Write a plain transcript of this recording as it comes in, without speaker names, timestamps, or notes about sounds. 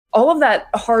all of that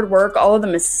hard work, all of the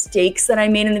mistakes that I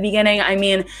made in the beginning, I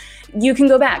mean, you can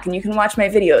go back and you can watch my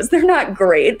videos. They're not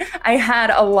great. I had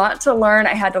a lot to learn.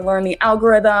 I had to learn the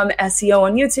algorithm, SEO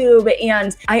on YouTube,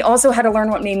 and I also had to learn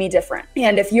what made me different.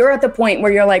 And if you're at the point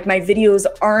where you're like, my videos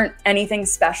aren't anything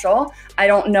special, I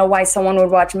don't know why someone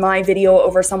would watch my video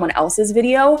over someone else's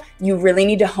video, you really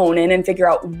need to hone in and figure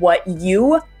out what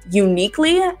you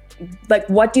uniquely, like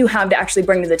what do you have to actually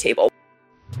bring to the table?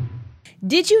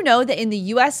 Did you know that in the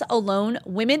US alone,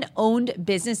 women-owned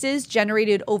businesses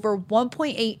generated over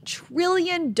 $1.8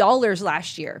 trillion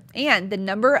last year? And the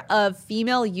number of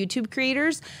female YouTube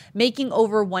creators making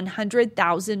over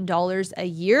 $100,000 a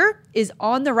year is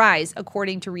on the rise,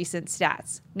 according to recent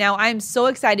stats. Now, I'm so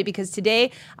excited because today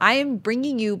I am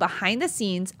bringing you behind the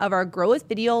scenes of our Grow with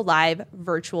Video Live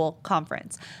virtual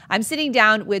conference. I'm sitting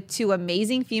down with two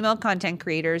amazing female content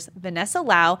creators, Vanessa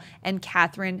Lau and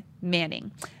Catherine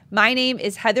Manning. My name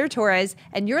is Heather Torres,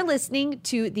 and you're listening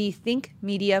to the Think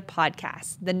Media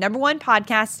Podcast, the #1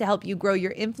 podcast to help you grow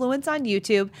your influence on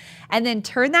YouTube and then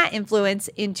turn that influence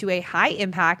into a high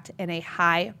impact and a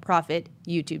high profit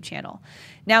YouTube channel.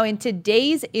 Now, in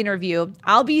today's interview,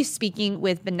 I'll be speaking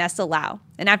with Vanessa Lau.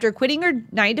 And after quitting her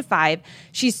 9-to-5,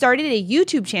 she started a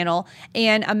YouTube channel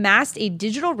and amassed a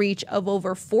digital reach of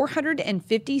over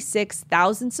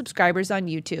 456,000 subscribers on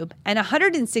YouTube and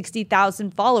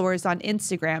 160,000 followers on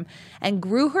Instagram, and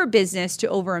grew her business to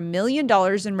over $1 million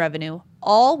in revenue,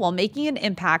 all while making an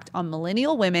impact on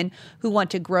millennial women who want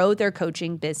to grow their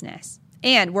coaching business.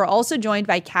 And we're also joined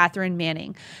by Catherine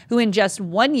Manning, who in just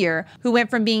 1 year, who went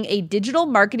from being a digital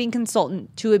marketing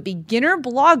consultant to a beginner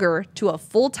blogger to a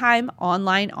full-time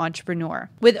online entrepreneur.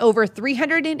 With over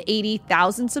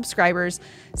 380,000 subscribers,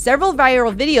 several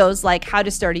viral videos like how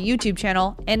to start a YouTube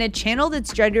channel, and a channel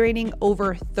that's generating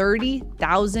over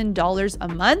 $30,000 a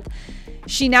month,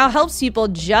 she now helps people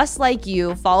just like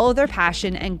you follow their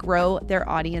passion and grow their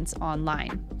audience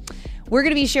online. We're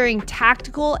going to be sharing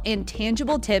tactical and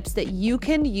tangible tips that you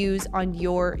can use on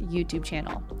your YouTube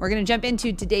channel. We're going to jump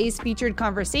into today's featured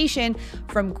conversation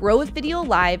from Grow with Video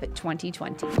Live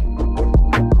 2020.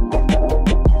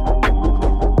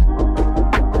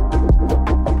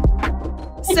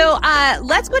 So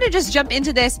let's go to just jump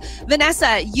into this.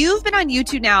 Vanessa, you've been on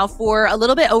YouTube now for a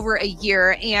little bit over a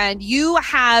year, and you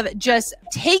have just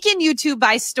taken YouTube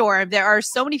by storm. There are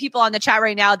so many people on the chat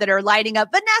right now that are lighting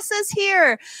up, Vanessa's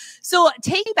here. So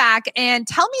take me back and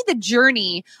tell me the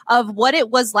journey of what it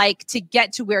was like to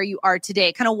get to where you are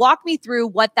today. Kind of walk me through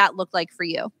what that looked like for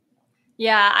you.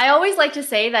 Yeah, I always like to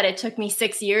say that it took me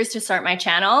 6 years to start my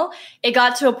channel. It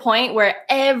got to a point where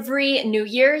every New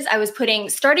Year's I was putting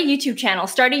start a YouTube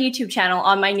channel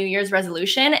on my New Year's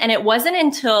resolution. And it wasn't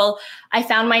until I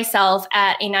found myself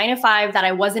at a 9-to-5 that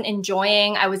I wasn't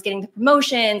enjoying. I was getting the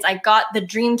promotions. I got the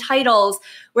dream titles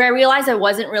where I realized I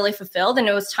wasn't really fulfilled, and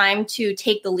it was time to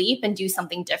take the leap and do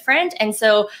something different. And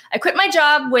so I quit my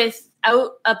job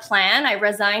without a plan. I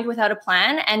resigned without a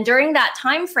plan. And during that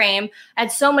time frame, I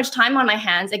had so much time on my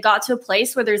hands. It got to a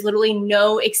place where there's literally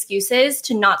no excuses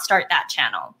to not start that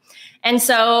channel. And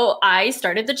so I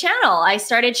started the channel. I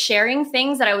started sharing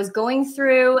things that I was going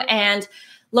through, and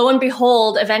lo and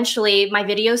behold, eventually my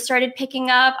videos started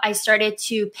picking up. I started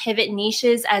to pivot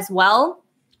niches as well.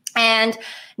 And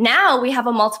now we have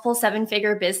a multiple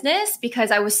 7-figure business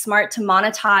because I was smart to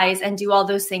monetize and do all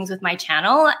those things with my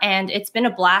channel. And it's been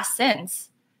a blast since.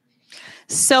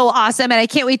 So awesome. And I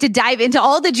can't wait to dive into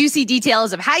all the juicy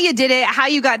details of how you did it, how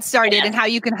you got started, and how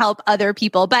you can help other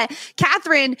people. But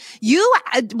Catherine, you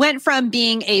went from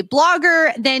being a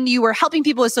blogger, then you were helping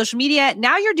people with social media.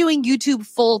 Now you're doing YouTube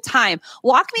full time.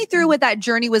 Walk me through what that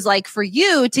journey was like for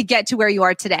you to get to where you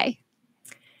are today.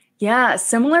 Yeah,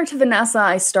 similar to Vanessa,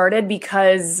 I started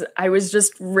because I was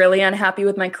just really unhappy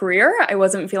with my career. I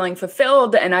wasn't feeling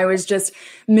fulfilled, and I was just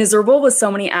miserable with so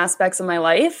many aspects of my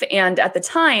life. And at the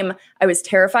time, I was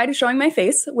terrified of showing my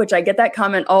face, which I get that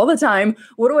comment all the time.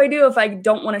 What do I do if I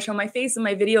don't want to show my face in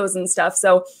my videos and stuff?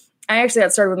 So I actually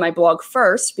got started with my blog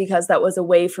first because that was a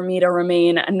way for me to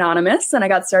remain anonymous. And I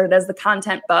got started as the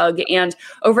content bug. And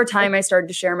over time, I started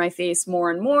to share my face more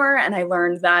and more. And I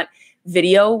learned that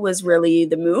video was really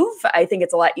the move. I think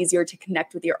it's a lot easier to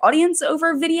connect with your audience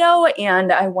over video,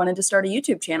 and I wanted to start a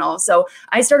YouTube channel. So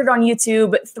I started on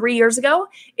YouTube 3 years ago.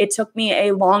 It took me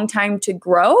a long time to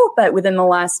grow, but within the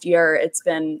last year, it's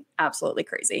been absolutely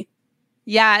crazy.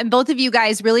 Yeah, and both of you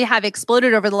guys really have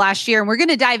exploded over the last year, and we're going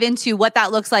to dive into what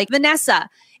that looks like. Vanessa,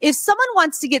 if someone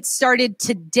wants to get started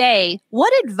today,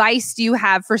 what advice do you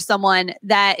have for someone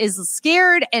that is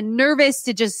scared and nervous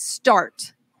to just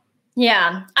start?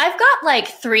 Yeah, I've got like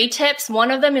 3 tips.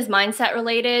 One of them is mindset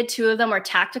related, 2 of them are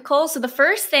tactical. So the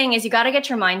first thing is you got to get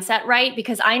your mindset right,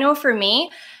 because I know for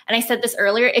me, and I said this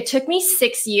earlier, it took me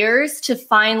 6 years to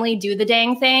finally do the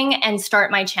dang thing and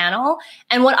start my channel.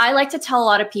 And what I like to tell a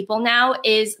lot of people now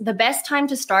is the best time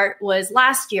to start was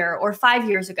last year or 5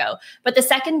 years ago. But the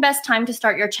second best time to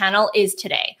start your channel is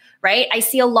today. Right? I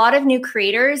see a lot of new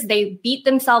creators, they beat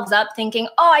themselves up thinking,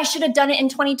 oh, I should have done it in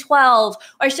 2012, or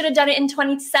I should have done it in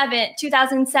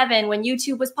 2007 when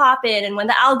YouTube was popping and when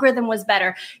the algorithm was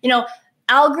better. You know,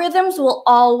 algorithms will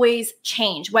always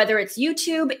change, whether it's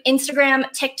YouTube,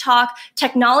 Instagram, TikTok,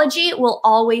 technology will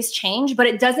always change, but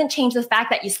it doesn't change the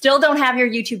fact that you still don't have your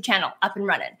YouTube channel up and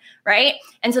running, right?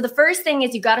 And so the first thing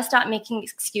is you got to stop making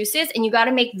excuses, and you got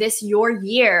to make this your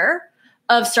year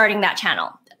of starting that channel.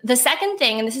 The second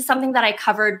thing, and this is something that I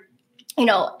covered,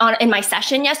 in my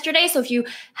session yesterday. So if you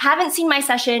haven't seen my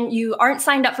session, you aren't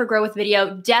signed up for Grow with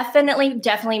Video,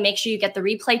 definitely make sure you get the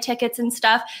replay tickets and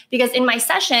stuff, because in my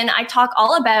session, I talk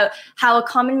all about how a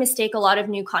common mistake a lot of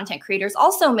new content creators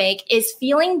also make is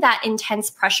feeling that intense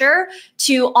pressure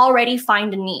to already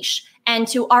find a niche and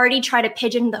to already try to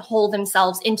pigeonhole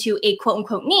themselves into a quote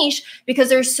unquote niche, because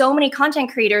there's so many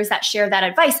content creators that share that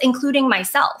advice, including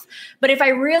myself. But if I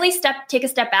really take a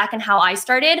step back in how I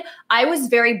started, I was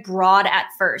very broad at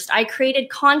first. I created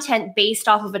content based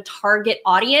off of a target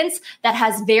audience that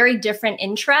has very different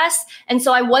interests. And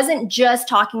so I wasn't just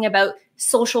talking about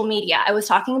social media. I was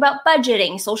talking about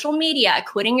budgeting, social media,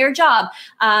 quitting your job,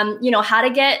 how to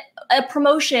get a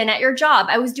promotion at your job.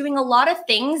 I was doing a lot of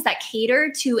things that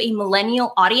catered to a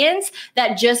millennial audience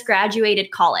that just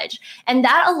graduated college. And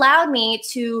that allowed me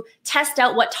to test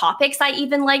out what topics I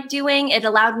even like doing. It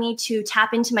allowed me to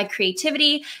tap into my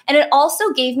creativity. And it also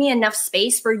gave me enough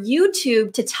space for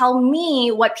YouTube to tell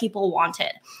me what people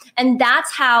wanted. And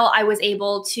that's how I was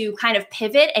able to kind of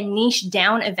pivot and niche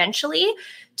down eventually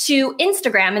to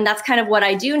Instagram. And that's kind of what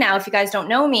I do now. If you guys don't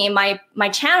know me, my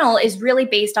channel is really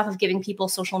based off of giving people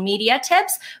social media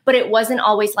tips, but it wasn't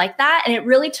always like that. And it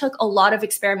really took a lot of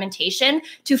experimentation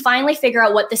to finally figure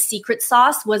out what the secret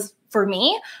sauce was for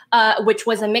me, which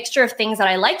was a mixture of things that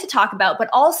I like to talk about, but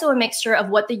also a mixture of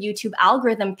what the YouTube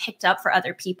algorithm picked up for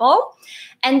other people.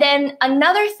 And then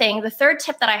another thing, the third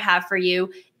tip that I have for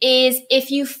you is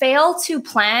if you fail to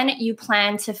plan, you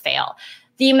plan to fail.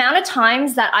 The amount of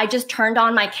times that I just turned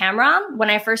on my camera when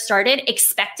I first started,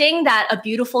 expecting that a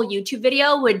beautiful YouTube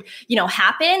video would,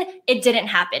 happen, it didn't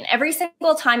happen. Every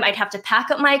single time I'd have to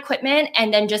pack up my equipment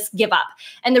and then just give up.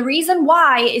 And the reason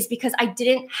why is because I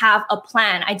didn't have a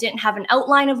plan. I didn't have an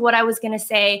outline of what I was going to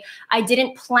say. I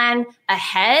didn't plan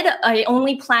ahead. I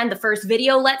only planned the first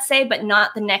video, let's say, but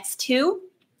not the next 2.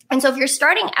 And so if you're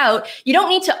starting out, you don't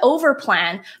need to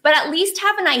overplan, but at least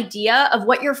have an idea of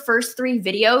what your first 3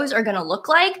 videos are going to look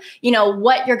like,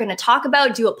 what you're going to talk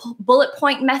about, do a bullet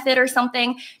point method or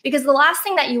something, because the last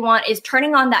thing that you want is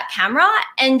turning on that camera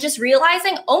and just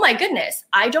realizing, oh my goodness,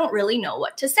 I don't really know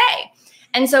what to say.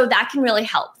 And so that can really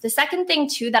help. The second thing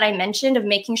too that I mentioned of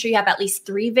making sure you have at least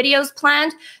 3 videos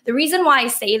planned, the reason why I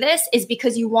say this is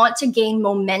because you want to gain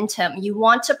momentum. You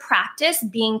want to practice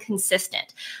being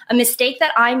consistent. A mistake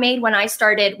that I made when I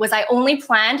started was I only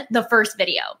planned the first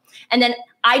video. And then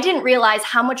I didn't realize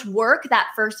how much work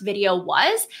that first video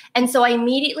was. And so I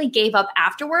immediately gave up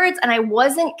afterwards, and I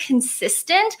wasn't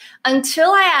consistent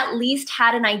until I at least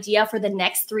had an idea for the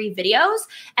next 3 videos.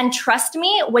 And trust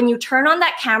me, when you turn on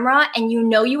that camera and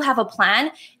you have a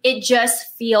plan, it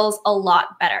just feels a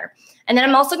lot better. And then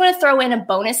I'm also going to throw in a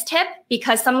bonus tip,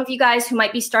 because some of you guys who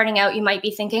might be starting out, you might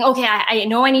be thinking, okay, I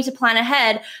know I need to plan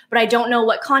ahead, but I don't know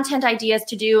what content ideas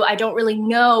to do. I don't really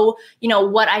know,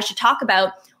 what I should talk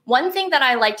about. One thing that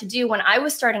I like to do when I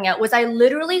was starting out was I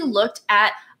literally looked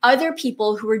at other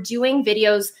people who were doing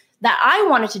videos that I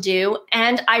wanted to do,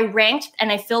 and I ranked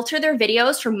and I filtered their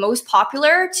videos from most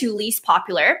popular to least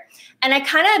popular. And I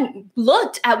kind of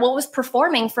looked at what was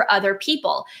performing for other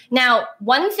people. Now,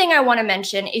 one thing I want to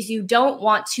mention is you don't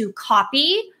want to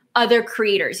copy other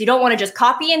creators. You don't want to just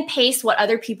copy and paste what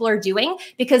other people are doing,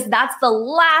 because that's the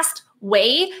last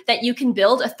way that you can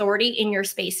build authority in your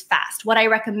space fast. What I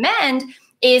recommend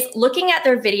is looking at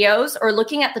their videos or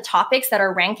looking at the topics that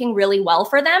are ranking really well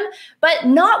for them, but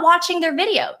not watching their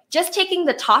video, just taking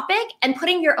the topic and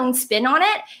putting your own spin on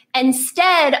it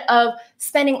instead of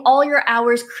spending all your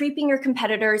hours creeping your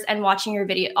competitors and watching their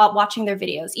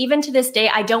videos. Even to this day,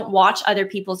 I don't watch other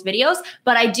people's videos,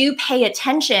 but I do pay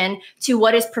attention to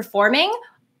what is performing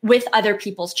with other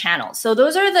people's channels. So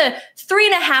those are the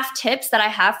 3.5 tips that I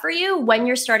have for you when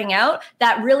you're starting out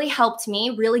that really helped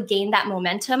me really gain that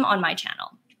momentum on my channel.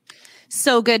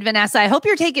 So good, Vanessa. I hope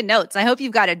you're taking notes. I hope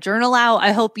you've got a journal out.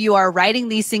 I hope you are writing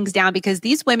these things down because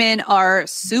these women are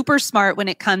super smart when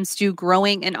it comes to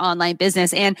growing an online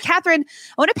business. And Catherine,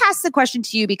 I want to pass the question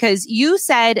to you because you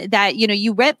said that,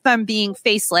 you went from being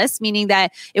faceless, meaning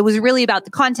that it was really about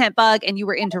the content bug and you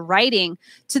were into writing,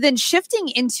 to then shifting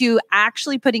into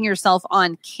actually putting yourself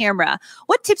on camera.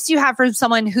 What tips do you have for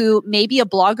someone who may be a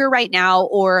blogger right now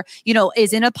or,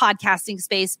 is in a podcasting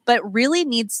space, but really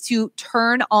needs to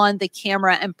turn on the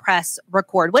camera and press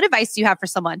record? What advice do you have for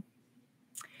someone?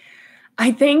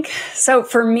 I think, so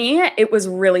for me, it was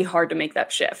really hard to make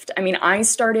that shift. I mean, I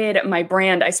started my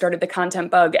brand, I started the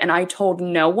Content Bug, and I told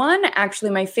no one.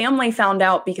 Actually, my family found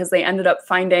out because they ended up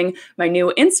finding my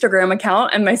new Instagram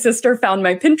account, and my sister found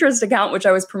my Pinterest account, which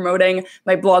I was promoting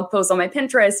my blog posts on my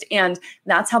Pinterest. And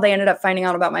that's how they ended up finding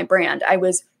out about my brand. I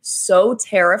was so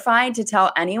terrified to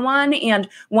tell anyone. And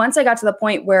once I got to the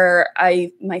point where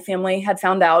my family had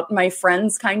found out, my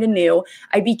friends kind of knew,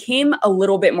 I became a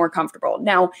little bit more comfortable.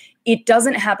 Now, it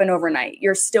doesn't happen overnight.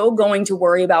 You're still going to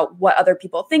worry about what other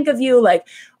people think of you. Like,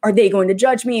 are they going to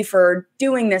judge me for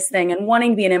doing this thing and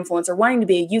wanting to be an influencer, wanting to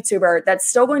be a YouTuber? That's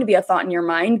still going to be a thought in your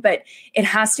mind, but it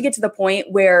has to get to the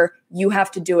point where you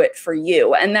have to do it for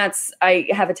you. And I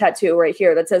have a tattoo right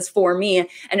here that says "for me."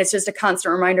 And it's just a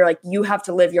constant reminder, like, you have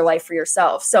to live your life for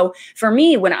yourself. So for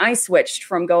me, when I switched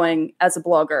from going as a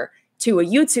blogger to a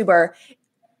YouTuber,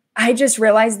 I just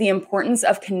realized the importance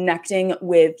of connecting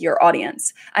with your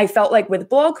audience. I felt like with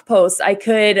blog posts, I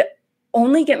could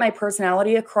only get my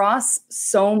personality across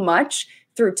so much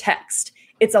through text.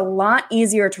 It's a lot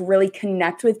easier to really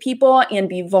connect with people and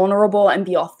be vulnerable and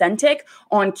be authentic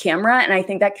on camera. And I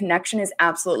think that connection is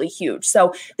absolutely huge.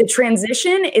 So the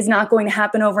transition is not going to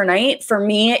happen overnight. For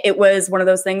me, it was one of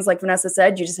those things, like Vanessa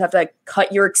said, you just have to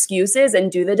cut your excuses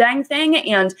and do the dang thing.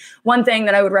 And one thing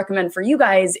that I would recommend for you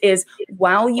guys is,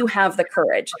 while you have the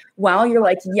courage, while you're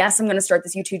like, yes, I'm going to start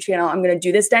this YouTube channel, I'm going to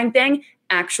do this dang thing,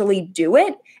 actually do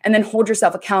it, and then hold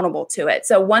yourself accountable to it.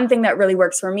 So one thing that really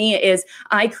works for me is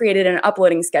I created an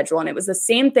uploading schedule, and it was the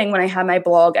same thing when I had my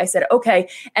blog. I said, okay,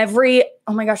 I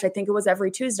think it was every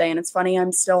Tuesday. And it's funny,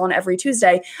 I'm still on every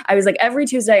Tuesday. I was like, every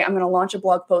Tuesday, I'm going to launch a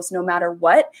blog post no matter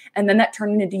what. And then that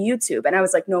turned into YouTube. And I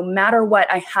was like, no matter what,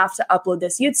 I have to upload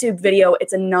this YouTube video.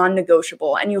 It's a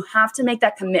non-negotiable. And you have to make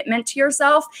that commitment to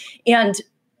yourself and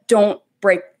don't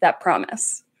break that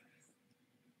promise.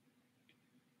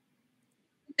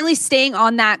 Really staying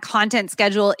on that content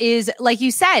schedule is, like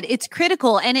you said, it's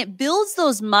critical, and it builds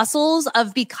those muscles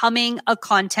of becoming a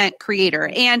content creator.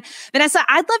 And Vanessa,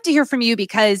 I'd love to hear from you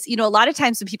because, a lot of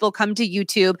times when people come to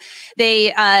YouTube,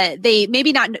 they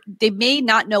may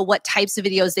not know what types of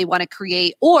videos they want to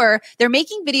create, or they're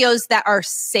making videos that are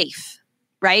safe.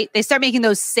 Right? They start making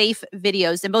those safe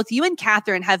videos. And both you and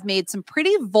Catherine have made some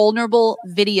pretty vulnerable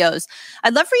videos.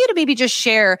 I'd love for you to maybe just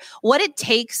share what it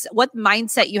takes, what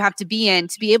mindset you have to be in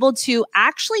to be able to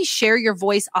actually share your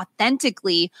voice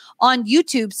authentically on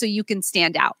YouTube so you can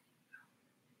stand out.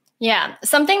 Yeah.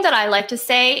 Something that I like to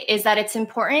say is that it's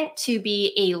important to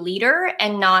be a leader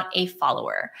and not a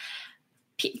follower.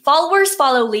 Followers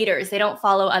follow leaders. They don't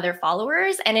follow other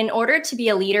followers. And in order to be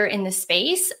a leader in the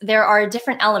space, there are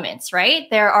different elements, right?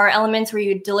 There are elements where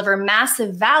you deliver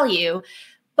massive value,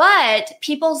 but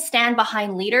people stand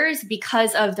behind leaders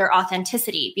because of their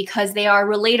authenticity, because they are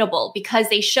relatable, because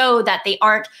they show that they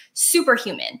aren't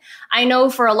superhuman. I know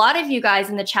for a lot of you guys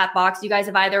in the chat box, you guys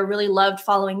have either really loved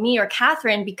following me or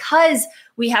Catherine because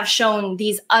we have shown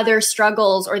these other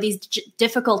struggles or these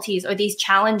difficulties or these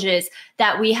challenges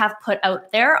that we have put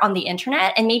out there on the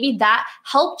internet. And maybe that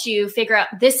helped you figure out,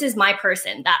 this is my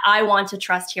person that I want to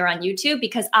trust here on YouTube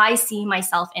because I see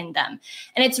myself in them.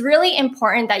 And it's really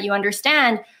important that you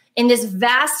understand, in this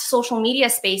vast social media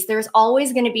space, there's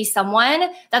always going to be someone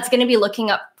that's going to be looking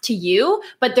up to you,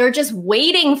 but they're just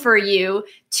waiting for you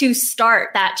to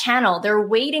start that channel. They're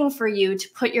waiting for you to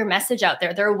put your message out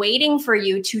there. They're waiting for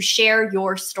you to share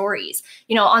your stories.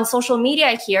 On social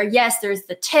media here, yes, there's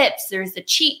the tips, there's the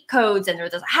cheat codes, and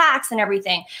there's the hacks and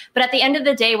everything. But at the end of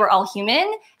the day, we're all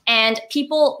human. And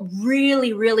people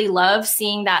really, really love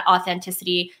seeing that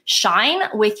authenticity shine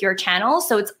with your channel.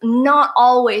 So it's not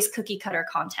always cookie cutter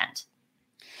content.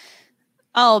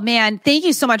 Oh man, thank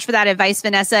you so much for that advice,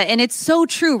 Vanessa. And it's so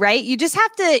true, right? You just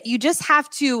have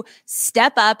to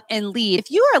step up and lead. If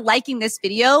you are liking this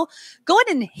video, go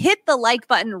ahead and hit the like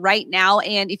button right now.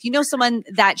 And if you know someone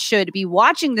that should be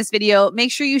watching this video,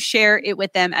 make sure you share it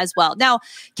with them as well. Now,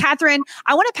 Catherine,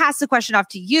 I want to pass the question off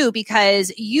to you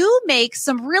because you make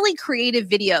some really creative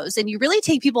videos and you really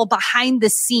take people behind the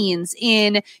scenes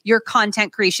in your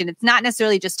content creation. It's not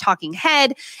necessarily just talking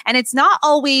head, and it's not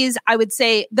always, I would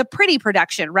say, the pretty production.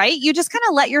 production, right? You just kind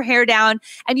of let your hair down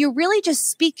and you really just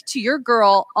speak to your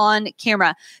girl on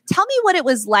camera. Tell me what it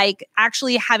was like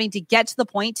actually having to get to the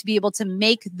point to be able to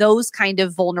make those kind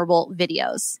of vulnerable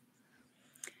videos.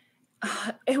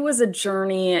 It was a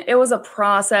journey. It was a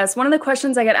process. One of the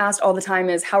questions I get asked all the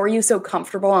time is, how are you so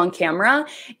comfortable on camera?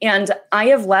 And I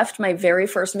have left my very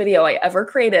first video I ever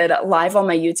created live on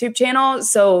my YouTube channel.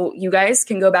 So you guys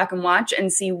can go back and watch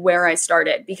and see where I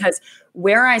started, because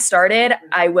where I started,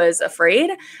 I was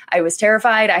afraid. I was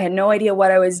terrified. I had no idea what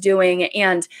I was doing.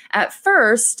 And at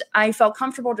first, I felt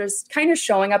comfortable just kind of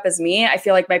showing up as me. I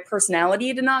feel like my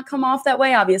personality did not come off that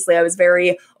way. Obviously, I was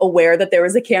very aware that there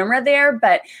was a camera there,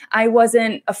 but I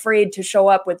wasn't afraid to show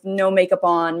up with no makeup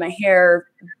on, my hair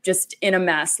just in a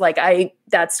mess.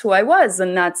 That's who I was.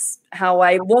 And that's how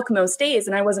I look most days.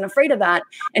 And I wasn't afraid of that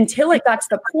until it got to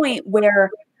the point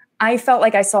where I felt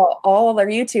like I saw all other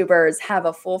YouTubers have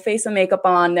a full face of makeup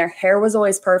on. Their hair was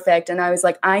always perfect. And I was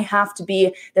like, I have to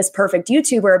be this perfect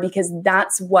YouTuber because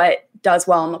that's what does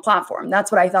well on the platform.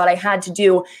 That's what I thought I had to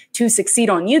do to succeed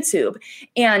on YouTube.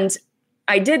 And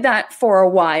I did that for a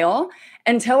while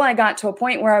until I got to a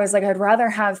point where I was like, I'd rather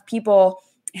have people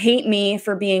hate me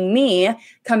for being me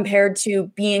compared to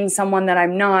being someone that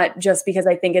I'm not, just because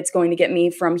I think it's going to get me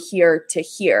from here to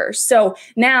here. So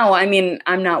now,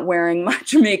 I'm not wearing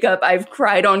much makeup. I've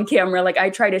cried on camera. I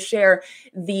try to share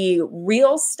the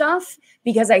real stuff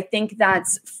because I think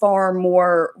that's far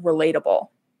more relatable.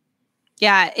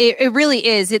 Yeah, it really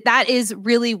is. That is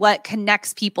really what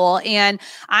connects people. And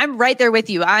I'm right there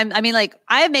with you. I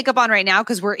have makeup on right now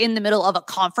because we're in the middle of a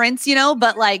conference,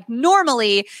 but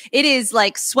normally it is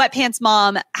sweatpants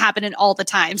mom happening all the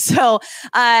time. So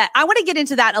I want to get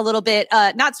into that a little bit,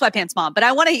 not sweatpants mom, but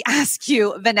I want to ask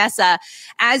you, Vanessa,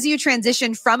 as you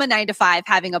transition from a 9-to-5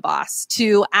 having a boss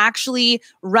to actually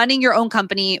running your own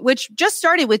company, which just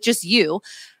started with just you,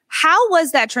 how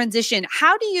was that transition?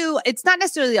 It's not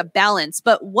necessarily a balance,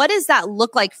 but what does that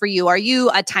look like for you? Are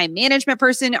you a time management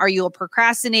person? Are you a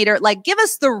procrastinator? Give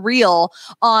us the real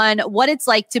on what it's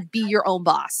like to be your own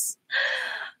boss.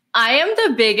 I am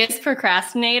the biggest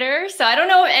procrastinator. So I don't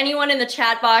know if anyone in the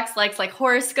chat box likes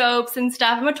horoscopes and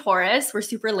stuff. I'm a Taurus. We're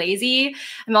super lazy.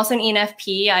 I'm also an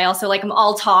ENFP. I also I'm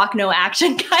all talk, no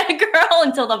action kind of girl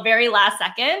until the very last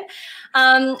second.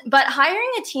 But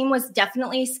hiring a team was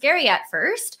definitely scary at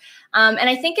first. And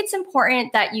I think it's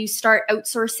important that you start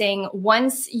outsourcing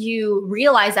once you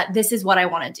realize that this is what I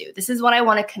want to do. This is what I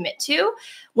want to commit to.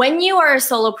 When you are a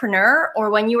solopreneur or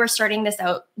when you are starting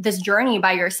this journey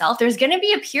by yourself, there's going to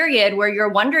be a period where you're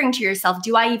wondering to yourself,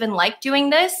 do I even like doing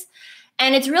this?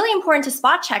 And it's really important to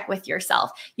spot check with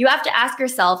yourself. You have to ask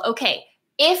yourself, okay,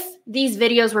 if these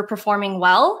videos were performing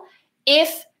well,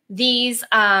 if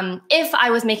I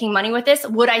was making money with this,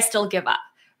 would I still give up?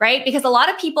 Right? Because a lot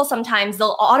of people sometimes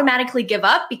they'll automatically give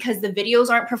up because the videos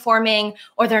aren't performing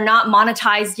or they're not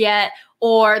monetized yet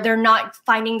or they're not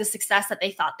finding the success that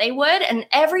they thought they would. And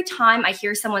every time I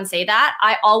hear someone say that,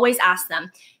 I always ask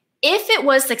them, if it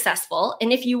was successful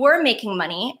and if you were making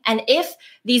money and if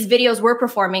these videos were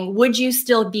performing, would you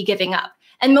still be giving up?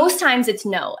 And most times it's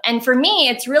no. And for me,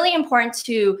 it's really important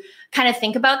to kind of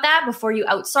think about that before you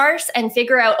outsource and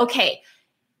figure out, okay,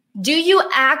 do you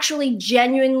actually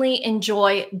genuinely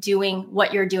enjoy doing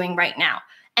what you're doing right now?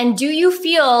 And do you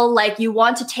feel like you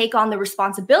want to take on the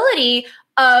responsibility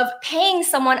of paying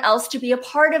someone else to be a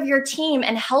part of your team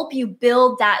and help you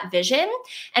build that vision?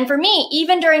 And for me,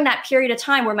 even during that period of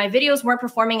time where my videos weren't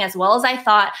performing as well as I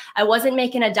thought, I wasn't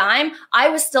making a dime, I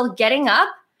was still getting up,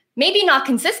 maybe not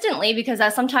consistently because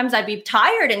sometimes I'd be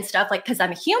tired and stuff because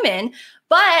I'm a human,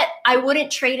 but I wouldn't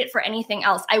trade it for anything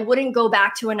else. I wouldn't go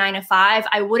back to a 9-to-5.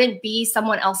 I wouldn't be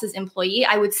someone else's employee.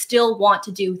 I would still want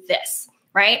to do this,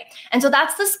 right? And so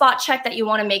that's the spot check that you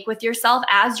want to make with yourself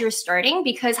as you're starting,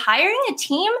 because hiring a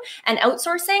team and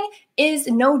outsourcing is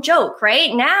no joke,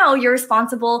 right? Now you're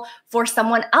responsible for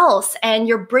someone else and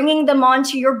you're bringing them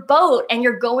onto your boat and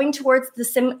you're going towards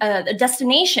the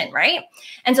destination, right?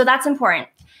 And so that's important.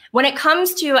 When it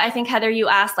comes to, I think, Heather, you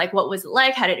asked, what was it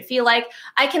like? How did it feel like?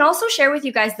 I can also share with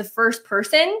you guys the first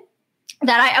person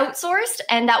that I outsourced,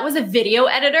 and that was a video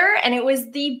editor, and it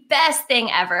was the best thing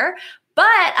ever. But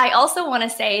I also want to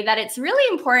say that it's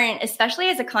really important, especially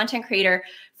as a content creator,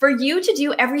 for you to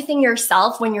do everything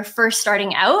yourself when you're first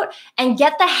starting out and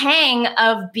get the hang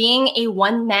of being a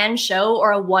one-man show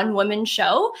or a one-woman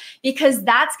show, because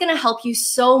that's going to help you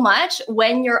so much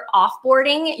when you're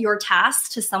offboarding your tasks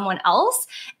to someone else.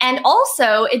 And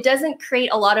also, it doesn't create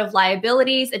a lot of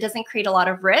liabilities. It doesn't create a lot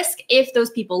of risk. If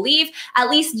those people leave, at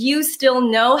least you still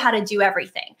know how to do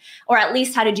everything, or at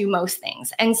least how to do most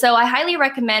things. And so I highly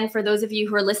recommend, for those of you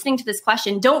who are listening to this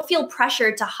question, don't feel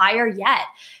pressured to hire yet.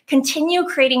 Continue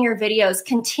creating your videos,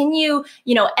 continue,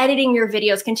 editing your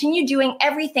videos, continue doing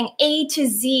everything A to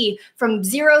Z, from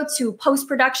zero to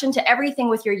post-production to everything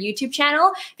with your YouTube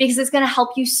channel, because it's going to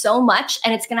help you so much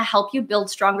and it's going to help you build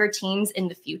stronger teams in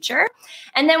the future.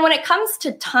 And then when it comes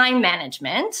to time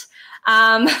management,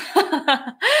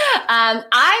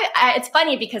 it's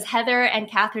funny because Heather and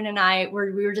Catherine and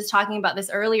we were just talking about this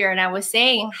earlier, and I was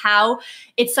saying how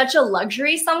it's such a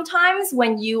luxury sometimes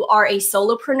when you are a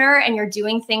solopreneur and you're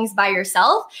doing things by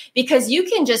yourself, because you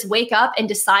can just wake up and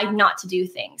decide not to do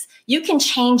things. You can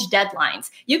change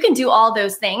deadlines. You can do all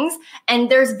those things,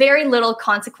 and there's very little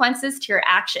consequences to your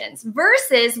actions.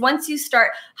 Versus once you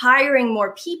start hiring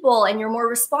more people and you're more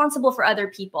responsible for other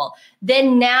people,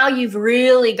 then now you've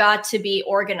really got to be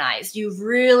organized. You've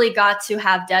really got to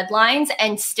have deadlines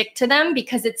and stick to them,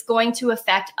 because it's going to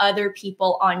affect other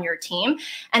people on your team.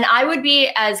 And I would be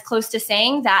as close to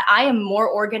saying that I am more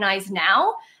organized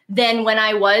now than when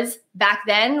I was back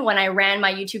then when I ran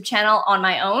my YouTube channel on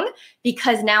my own,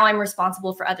 because now I'm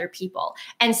responsible for other people.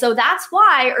 And so that's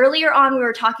why earlier on we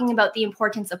were talking about the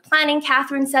importance of planning.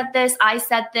 Catherine said this, I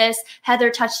said this, Heather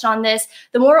touched on this.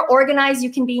 The more organized you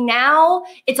can be now,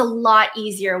 it's a lot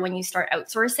easier when you start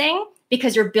outsourcing,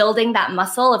 because you're building that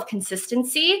muscle of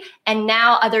consistency. And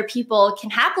now other people can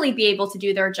happily be able to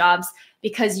do their jobs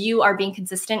because you are being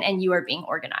consistent and you are being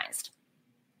organized.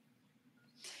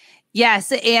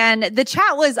 Yes. And the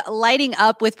chat was lighting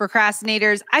up with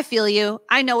procrastinators. I feel you.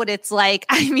 I know what it's like.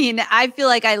 I mean, I feel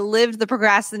like I lived the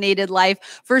procrastinated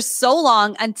life for so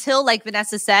long until, like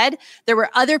Vanessa said, there were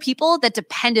other people that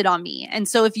depended on me. And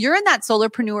so if you're in that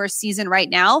solopreneur season right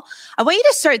now, I want you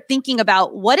to start thinking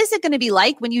about, what is it going to be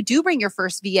like when you do bring your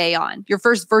first VA on, your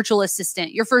first virtual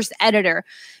assistant, your first editor?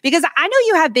 Because I know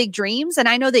you have big dreams and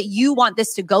I know that you want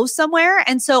this to go somewhere.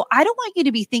 And so I don't want you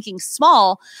to be thinking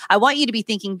small. I want you to be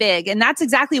thinking big. And that's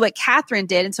exactly what Catherine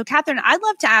did. And so Catherine, I'd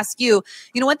love to ask you,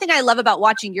 one thing I love about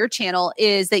watching your channel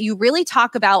is that you really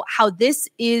talk about how this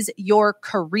is your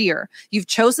career. You've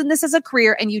chosen this as a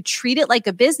career and you treat it like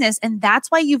a business. And that's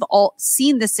why you've all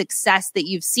seen the success that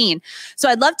you've seen. So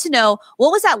I'd love to know,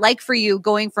 what was that like for you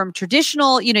going from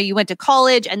traditional, you went to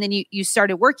college and then you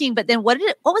started working, but then what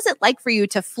was it like for you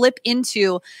to flip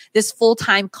into this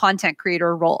full-time content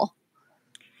creator role?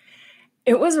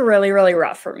 It was really, really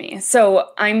rough for me. So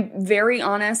I'm very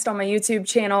honest on my YouTube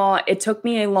channel. It took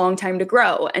me a long time to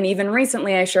grow. And even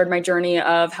recently, I shared my journey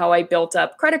of how I built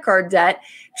up credit card debt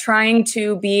trying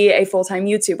to be a full-time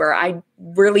YouTuber. I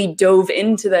really dove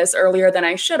into this earlier than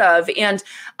I should have. And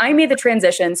I made the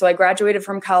transition. So I graduated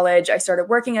from college. I started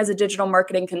working as a digital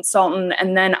marketing consultant.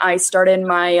 And then I started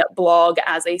my blog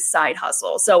as a side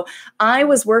hustle. So I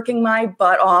was working my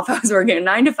butt off. I was working a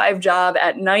 9-to-5 job.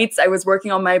 At nights, I was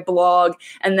working on my blog.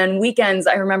 And then weekends,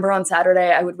 I remember on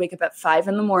Saturday, I would wake up at 5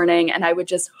 a.m. and I would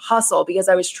just hustle because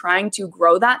I was trying to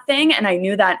grow that thing. And I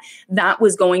knew that that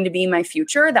was going to be my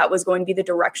future. That was going to be the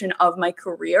direction of my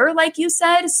career, like you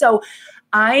said. So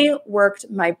I worked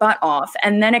my butt off.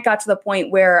 And then it got to the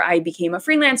point where I became a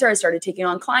freelancer. I started taking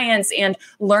on clients and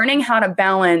learning how to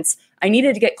balance. I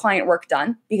needed to get client work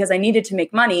done because I needed to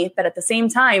make money. But at the same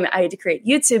time, I had to create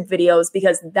YouTube videos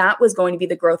because that was going to be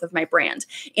the growth of my brand.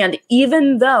 And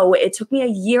even though it took me a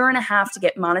 1.5 years to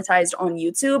get monetized on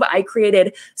YouTube, I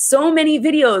created so many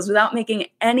videos without making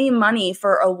any money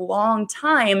for a long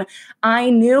time. I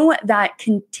knew that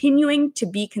continuing to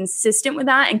be consistent with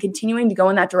that and continuing to go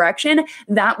in that direction,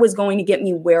 that was going to get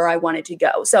me where I wanted to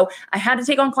go. So I had to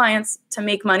take on clients to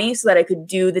make money so that I could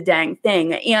do the dang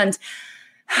thing. And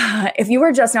if you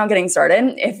are just now getting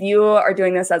started, if you are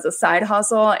doing this as a side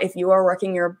hustle, if you are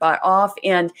working your butt off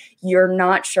and you're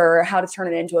not sure how to turn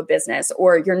it into a business,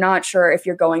 or you're not sure if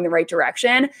you're going the right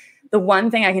direction, the one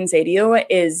thing I can say to you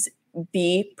is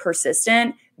be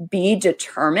persistent, be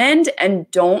determined,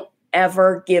 and don't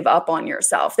ever give up on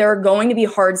yourself. There are going to be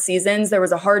hard seasons. There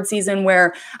was a hard season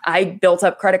where I built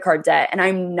up credit card debt, and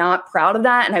I'm not proud of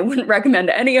that. And I wouldn't recommend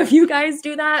any of you guys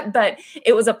do that, but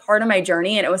it was a part of my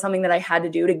journey, and it was something that I had to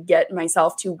do to get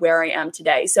myself to where I am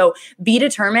today. So be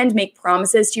determined, make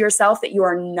promises to yourself that you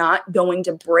are not going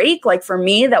to break. Like for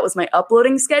me, that was my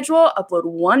uploading schedule. Upload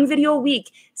one video a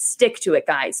week. Stick to it,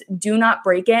 guys. Do not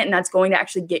break it. And that's going to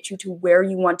actually get you to where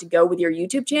you want to go with your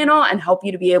YouTube channel and help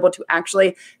you to be able to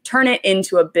actually turn it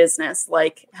into a business,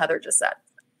 like Heather just said.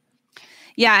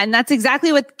 Yeah. And that's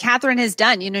exactly what Catherine has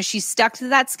done. You know, she stuck to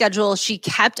that schedule. She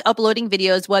kept uploading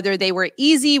videos, whether they were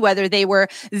easy, whether they were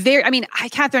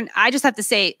Catherine, I just have to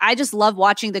say, I just love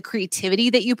watching the creativity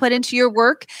that you put into your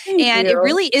work. Thank you. It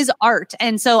really is art.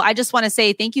 And so I just want to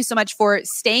say thank you so much for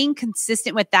staying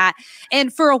consistent with that.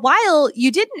 And for a while,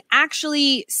 you didn't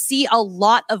actually see a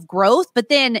lot of growth, but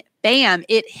then bam,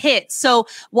 it hit. So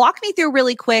walk me through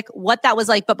really quick what that was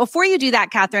like. But before you do that,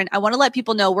 Catherine, I want to let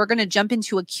people know we're going to jump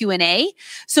into a Q&A.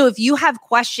 So if you have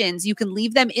questions, you can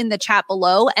leave them in the chat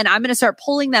below, and I'm going to start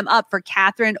pulling them up for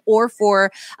Catherine or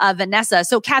for Vanessa.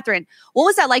 So Catherine, what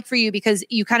was that like for you? Because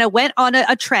you kind of went on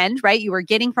a trend, right? You were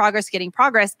getting progress,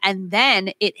 and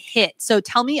then it hit. So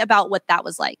tell me about what that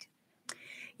was like.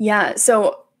 Yeah.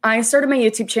 So I started my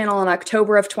YouTube channel in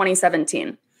October of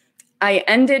 2017. I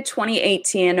ended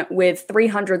 2018 with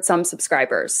 300 some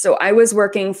subscribers. So I was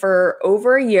working for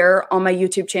over a year on my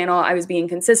YouTube channel. I was being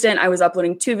consistent. I was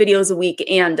uploading 2 videos a week,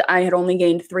 and I had only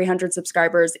gained 300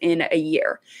 subscribers in a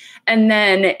year. And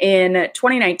then in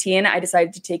 2019, I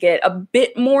decided to take it a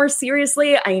bit more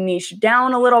seriously. I niched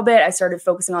down a little bit. I started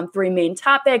focusing on 3 main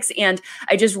topics, and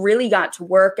I just really got to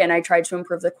work, and I tried to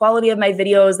improve the quality of my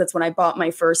videos. That's when I bought my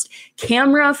first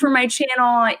camera for my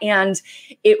channel. And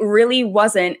it really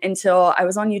wasn't until I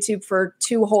was on YouTube for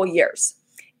 2 whole years.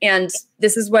 And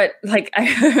this is what,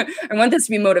 I want this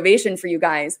to be motivation for you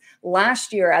guys.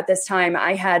 Last year at this time,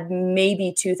 I had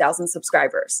maybe 2,000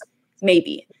 subscribers,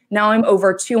 maybe. Now I'm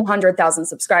over 200,000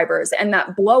 subscribers. And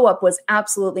that blow up was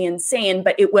absolutely insane.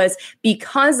 But it was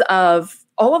because of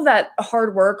all of that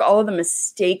hard work, all of the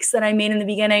mistakes that I made in the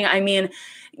beginning. I mean,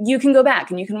 you can go back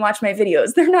and you can watch my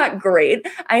videos. They're not great.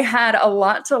 I had a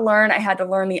lot to learn. I had to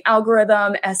learn the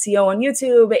algorithm, SEO on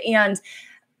YouTube, and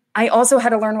I also had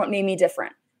to learn what made me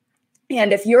different.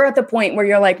 And if you're at the point where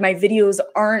you're like, my videos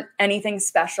aren't anything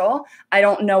special, I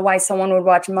don't know why someone would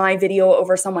watch my video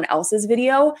over someone else's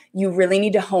video, you really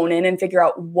need to hone in and figure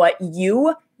out what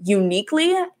you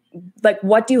uniquely,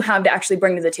 what do you have to actually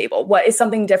bring to the table? What is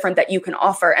something different that you can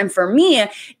offer? And for me,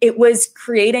 it was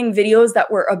creating videos that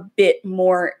were a bit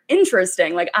more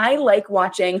interesting. I like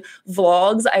watching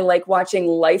vlogs. I like watching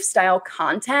lifestyle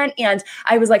content. And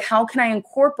I was like, how can I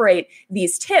incorporate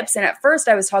these tips? And at first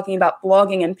I was talking about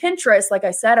blogging and Pinterest. Like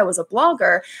I said, I was a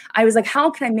blogger. I was like, how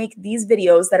can I make these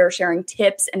videos that are sharing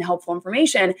tips and helpful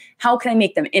information? How can I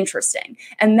make them interesting?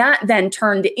 And that then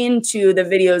turned into the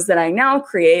videos that I now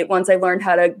create. Once I learned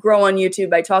how to grow on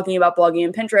YouTube by talking about blogging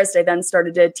and Pinterest, I then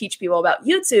started to teach people about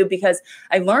YouTube because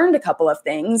I learned a couple of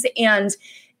things, and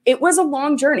it was a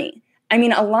long journey. I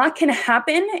mean, a lot can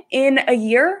happen in a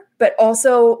year, but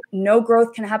also no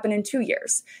growth can happen in 2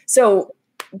 years. So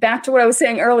back to what I was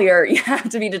saying earlier, you have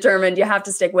to be determined, you have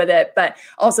to stick with it. But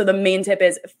also the main tip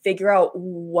is figure out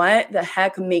what the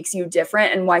heck makes you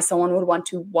different and why someone would want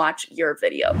to watch your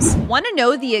videos. Want to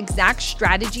know the exact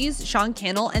strategies Sean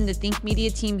Cannell and the Think Media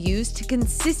team use to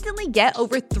consistently get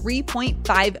over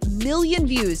 3.5 million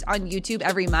views on YouTube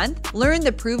every month? Learn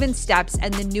the proven steps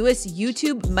and the newest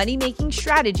YouTube money-making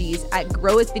strategies at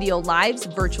Grow with Video Live's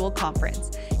virtual conference.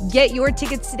 Get your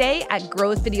tickets today at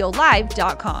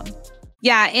growwithvideolive.com.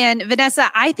 Yeah. And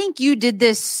Vanessa, I think you did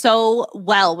this so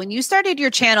well. When you started your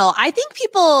channel, I think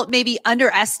people maybe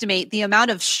underestimate the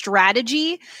amount of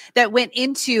strategy that went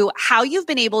into how you've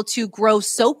been able to grow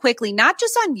so quickly, not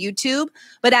just on YouTube,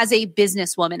 but as a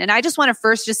businesswoman. And I just want to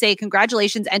first just say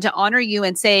congratulations and to honor you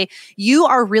and say you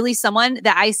are really someone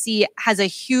that I see has a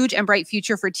huge and bright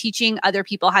future for teaching other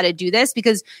people how to do this,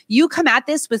 because you come at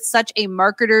this with such a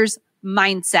marketer's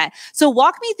mindset. So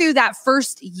walk me through that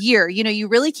first year. You know, you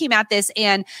really came at this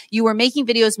and you were making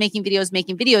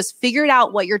videos, figured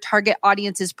out what your target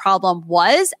audience's problem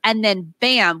was, and then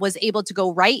bam, was able to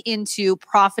go right into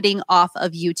profiting off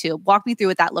of YouTube. Walk me through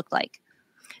what that looked like.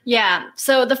 Yeah.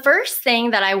 So the first thing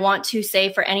that I want to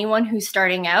say for anyone who's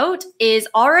starting out is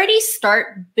already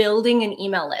start building an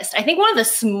email list. I think one of the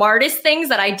smartest things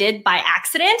that I did by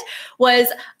accident was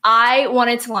I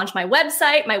wanted to launch my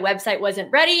website. My website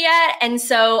wasn't ready yet. And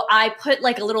so I put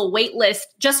like a little wait list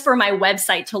just for my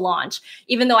website to launch,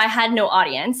 even though I had no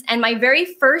audience. And my very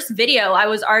first video, I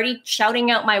was already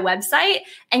shouting out my website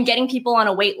and getting people on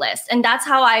a wait list. And that's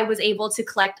how I was able to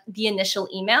collect the initial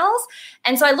emails.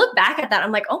 And so I look back at that,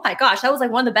 I'm like, oh my gosh, that was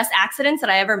like one of the best accidents that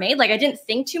I ever made. Like I didn't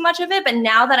think too much of it, but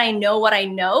now that I know what I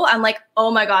know, I'm like, oh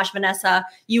my gosh, Vanessa,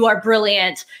 you are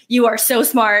brilliant. You are so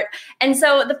smart. And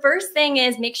so the first thing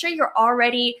is make sure you're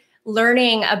already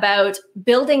learning about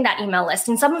building that email list.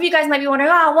 And some of you guys might be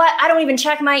wondering, oh, what? I don't even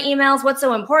check my emails. What's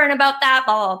so important about that?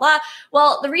 Blah, blah, blah.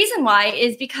 Well, the reason why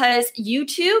is because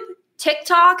YouTube,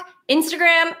 TikTok,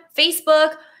 Instagram,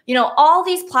 Facebook, all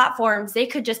these platforms, they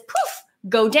could just poof,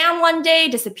 go down one day,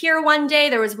 disappear one day.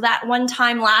 There was that one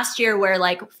time last year where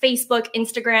like Facebook,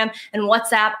 Instagram, and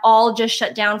WhatsApp all just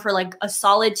shut down for like a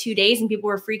solid 2 days and people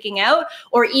were freaking out.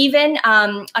 Or even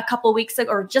a couple weeks ago,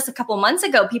 or just a couple months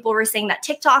ago, people were saying that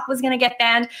TikTok was going to get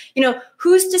banned.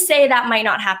 Who's to say that might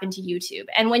not happen to YouTube?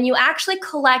 And when you actually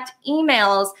collect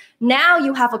emails, now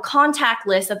you have a contact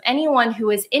list of anyone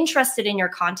who is interested in your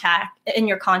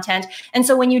content. And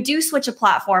so when you do switch a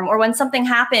platform or when something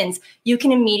happens, you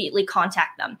can immediately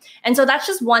contact them. And so that's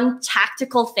just one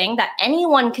tactical thing that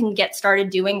anyone can get started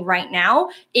doing right now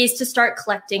is to start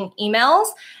collecting emails.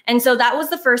 And so that was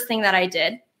the first thing that I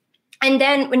did. And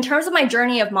then in terms of my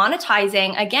journey of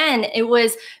monetizing, again, it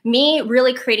was me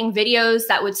really creating videos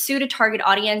that would suit a target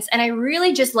audience. And I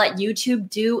really just let YouTube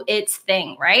do its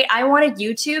thing, right? I wanted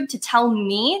YouTube to tell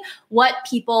me what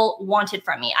people wanted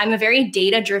from me. I'm a very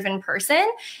data-driven person.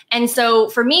 And so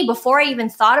for me, before I even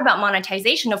thought about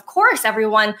monetization, of course,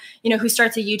 everyone, who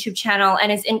starts a YouTube channel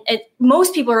and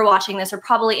most people who are watching this are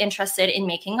probably interested in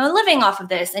making a living off of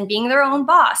this and being their own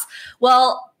boss.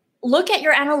 Well, look at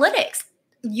your analytics.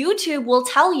 YouTube will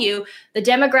tell you the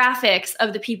demographics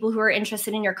of the people who are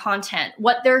interested in your content,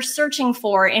 what they're searching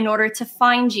for in order to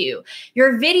find you.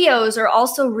 Your videos are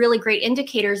also really great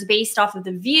indicators based off of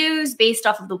the views, based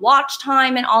off of the watch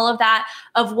time and all of that,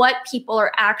 of what people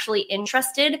are actually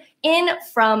interested in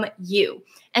from you.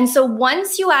 And so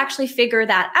once you actually figure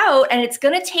that out, and it's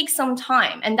going to take some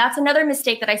time, and that's another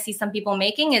mistake that I see some people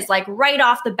making is like right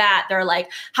off the bat, they're like,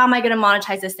 how am I going to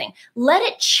monetize this thing? Let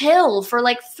it chill for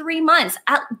like 3 months.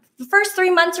 At the first 3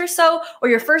 months or so, or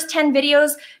your first 10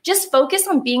 videos, just focus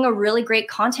on being a really great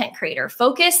content creator.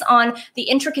 Focus on the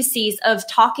intricacies of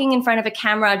talking in front of a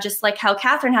camera, just like how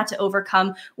Catherine had to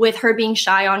overcome with her being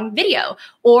shy on video.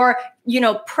 Or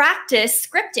practice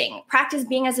scripting, practice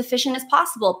being as efficient as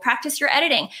possible, practice your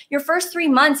editing. Your first 3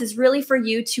 months is really for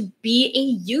you to be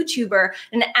a YouTuber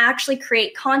and actually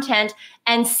create content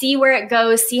and see where it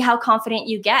goes, see how confident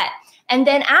you get. And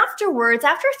then afterwards,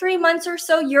 after 3 months or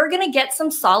so, you're going to get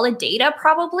some solid data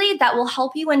probably that will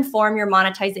help you inform your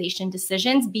monetization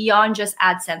decisions beyond just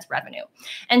AdSense revenue.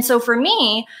 And so for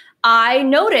me, I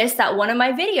noticed that one of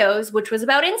my videos, which was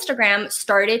about Instagram,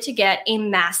 started to get a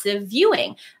massive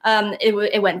viewing.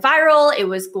 It went viral. It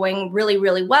was going really,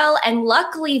 really well. And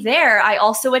luckily there, I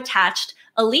also attached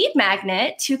a lead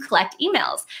magnet to collect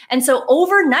emails. And so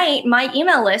overnight, my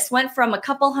email list went from a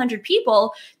couple hundred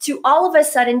people to all of a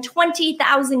sudden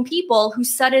 20,000 people who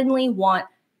suddenly want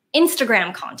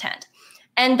Instagram content.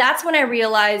 And that's when I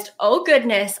realized, oh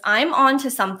goodness, I'm onto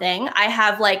something. I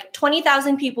have like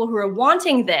 20,000 people who are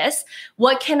wanting this.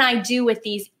 What can I do with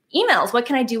these emails? What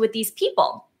can I do with these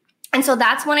people? And so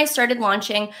that's when I started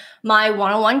launching my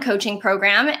one-on-one coaching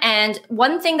program. And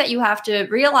one thing that you have to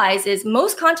realize is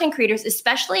most content creators,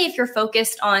 especially if you're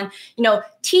focused on,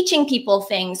 teaching people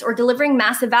things or delivering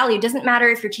massive value, doesn't matter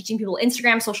if you're teaching people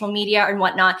Instagram, social media, and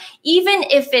whatnot, even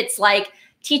if it's like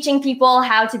teaching people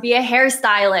how to be a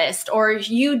hairstylist or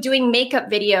you doing makeup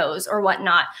videos or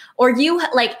whatnot, or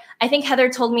I think Heather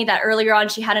told me that earlier on,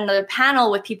 she had another panel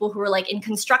with people who were like in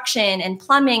construction and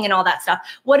plumbing and all that stuff.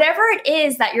 Whatever it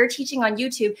is that you're teaching on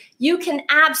YouTube, you can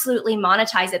absolutely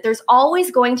monetize it. There's always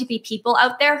going to be people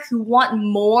out there who want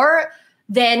more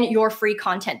than your free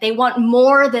content. They want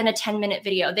more than a 10-minute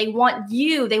video. They want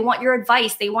you. They want your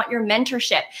advice. They want your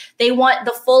mentorship. They want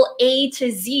the full A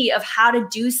to Z of how to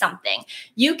do something.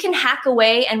 You can hack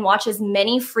away and watch as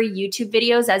many free YouTube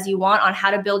videos as you want on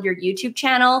how to build your YouTube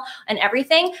channel and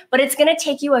everything, but it's going to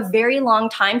take you a very long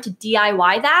time to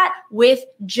DIY that with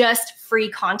just free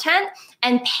content.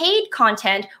 And paid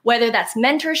content, whether that's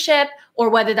mentorship or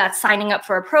whether that's signing up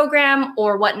for a program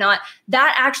or whatnot,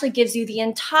 that actually gives you the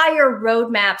entire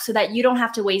roadmap so that you don't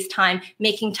have to waste time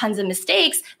making tons of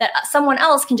mistakes that someone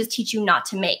else can just teach you not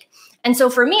to make. And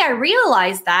so for me, I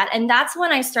realized that, and that's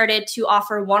when I started to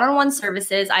offer one-on-one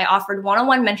services. I offered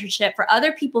one-on-one mentorship for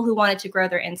other people who wanted to grow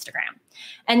their Instagram.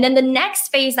 And then the next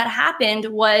phase that happened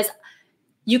was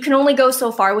you can only go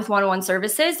so far with one-on-one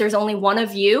services. There's only one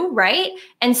of you, right?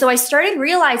 And so I started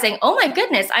realizing, oh my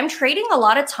goodness, I'm trading a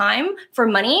lot of time for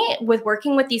money with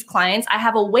working with these clients. I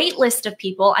have a wait list of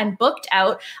people. I'm booked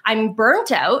out. I'm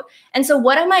burnt out. And so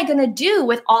what am I going to do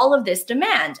with all of this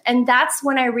demand? And that's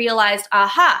when I realized,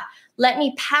 aha, let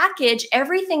me package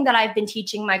everything that I've been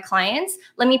teaching my clients.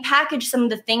 Let me package some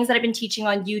of the things that I've been teaching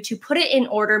on YouTube, put it in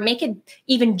order, make it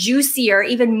even juicier,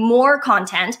 even more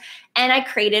content. And I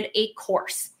created a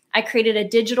course. I created a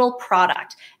digital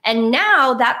product. And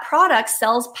now that product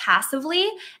sells passively.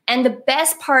 And the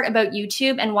best part about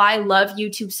YouTube and why I love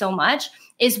YouTube so much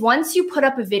is once you put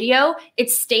up a video, it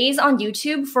stays on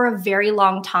YouTube for a very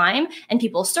long time and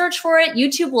people search for it.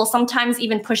 YouTube will sometimes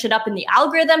even push it up in the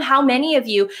algorithm. How many of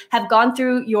you have gone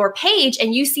through your page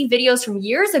and you see videos from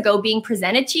years ago being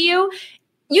presented to you?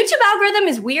 YouTube algorithm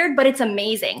is weird, but it's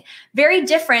amazing. Very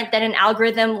different than an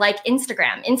algorithm like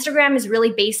Instagram. Instagram is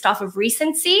really based off of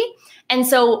recency. And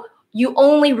so you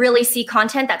only really see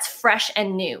content that's fresh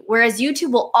and new, whereas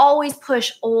YouTube will always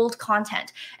push old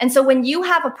content. And so when you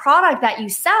have a product that you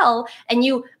sell and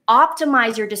you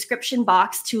optimize your description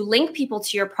box to link people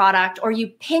to your product, or you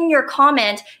pin your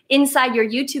comment inside your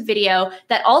YouTube video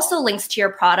that also links to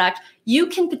your product, you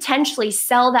can potentially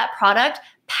sell that product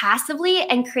passively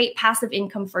and create passive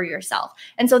income for yourself.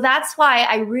 And so that's why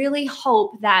I really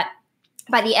hope that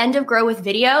by the end of Grow with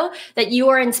Video, that you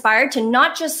are inspired to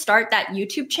not just start that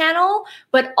YouTube channel,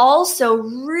 but also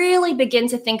really begin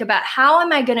to think about how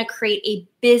am I going to create a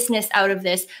business out of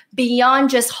this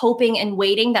beyond just hoping and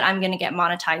waiting that I'm going to get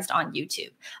monetized on YouTube.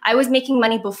 I was making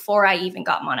money before I even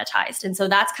got monetized. And so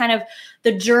that's kind of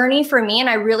the journey for me. And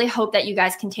I really hope that you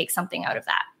guys can take something out of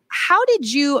that. How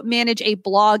did you manage a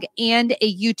blog and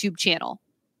a YouTube channel?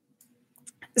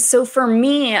 So for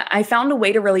me, I found a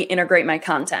way to really integrate my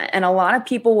content. And a lot of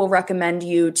people will recommend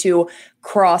you to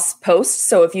cross post.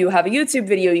 So if you have a YouTube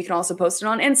video, you can also post it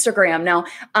on Instagram. Now,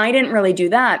 I didn't really do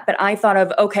that, but I thought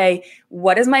of, okay,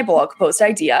 what is my blog post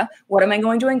idea? What am I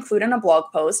going to include in a blog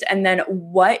post? And then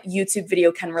what YouTube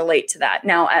video can relate to that?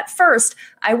 Now, at first,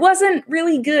 I wasn't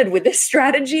really good with this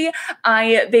strategy.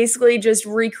 I basically just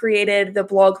recreated the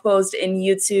blog post in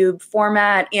YouTube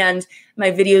format and my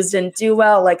videos didn't do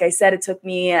well. Like I said, it took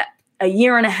me a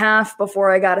year and a half before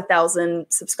I got 1,000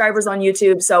 subscribers on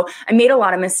YouTube. So I made a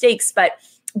lot of mistakes, but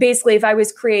basically if I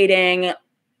was creating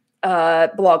a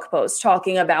blog post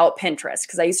talking about Pinterest,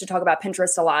 because I used to talk about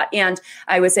Pinterest a lot, and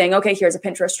I was saying, okay, here's a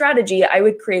Pinterest strategy, I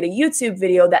would create a YouTube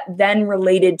video that then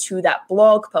related to that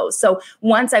blog post. So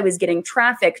once I was getting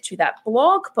traffic to that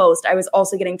blog post, I was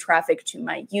also getting traffic to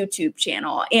my YouTube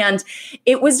channel. And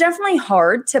it was definitely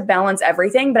hard to balance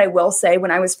everything, but I will say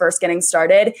when I was first getting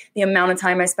started, the amount of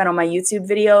time I spent on my YouTube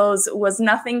videos was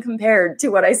nothing compared to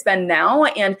what I spend now,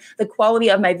 and the quality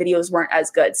of my videos weren't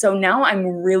as good. So now I'm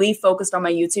really focused on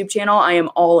my YouTube channel. I am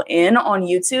all in on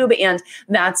YouTube, and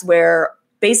that's where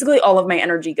basically all of my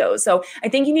energy goes. So I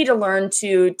think you need to learn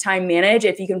to time manage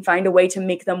if you can find a way to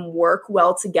make them work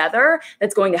well together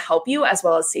that's going to help you as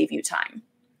well as save you time.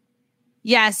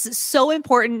 Yes, so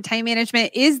important. Time management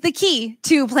is the key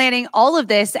to planning all of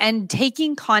this and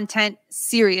taking content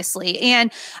seriously.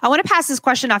 And I want to pass this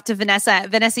question off to Vanessa.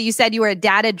 Vanessa, you said you were a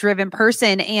data-driven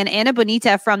person, and Anna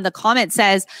Bonita from the comment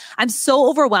says, I'm so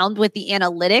overwhelmed with the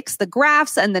analytics, the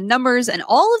graphs, and the numbers, and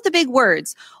all of the big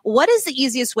words. What is the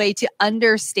easiest way to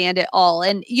understand it all?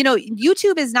 And, you know,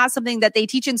 YouTube is not something that they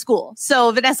teach in school.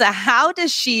 So Vanessa, how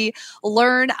does she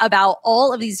learn about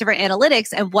all of these different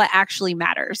analytics and what actually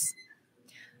matters?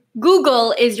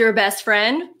 Google is your best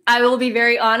friend. I will be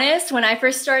very honest. When I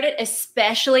first started,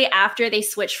 especially after they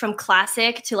switched from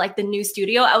Classic to like the new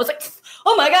studio, I was like,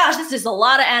 oh my gosh, this is a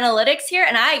lot of analytics here.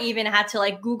 And I even had to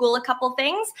like Google a couple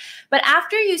things. But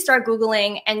after you start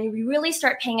Googling and you really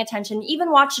start paying attention,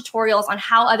 even watch tutorials on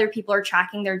how other people are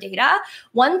tracking their data,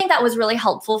 one thing that was really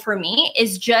helpful for me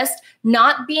is just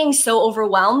not being so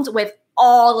overwhelmed with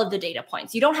all of the data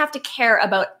points. You don't have to care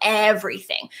about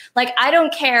everything. Like, I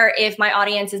don't care if my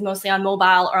audience is mostly on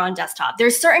mobile or on desktop.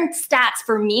 There's certain stats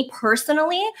for me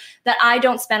personally that I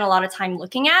don't spend a lot of time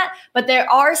looking at, but there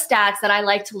are stats that I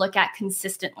like to look at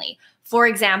consistently. For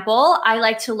example, I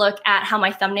like to look at how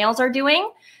my thumbnails are doing.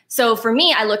 So for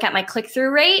me, I look at my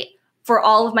click-through rate. for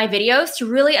all of my videos to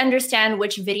really understand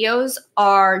which videos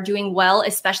are doing well,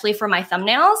 especially for my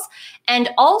thumbnails.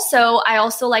 And also, I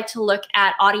also like to look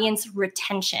at audience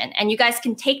retention. And you guys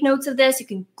can take notes of this. You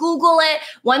can Google it.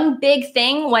 One big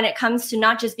thing when it comes to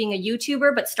not just being a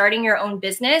YouTuber, but starting your own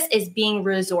business is being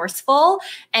resourceful.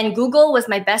 And Google was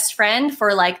my best friend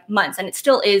for like months, and it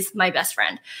still is my best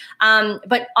friend.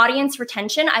 But audience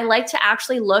retention, I like to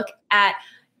actually look at,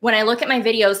 when I look at my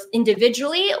videos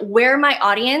individually, where my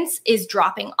audience is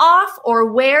dropping off or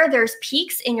where there's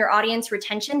peaks in your audience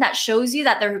retention that shows you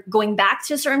that they're going back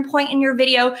to a certain point in your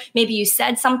video. Maybe you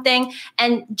said something,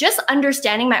 and just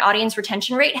understanding my audience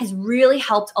retention rate has really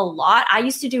helped a lot. I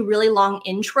used to do really long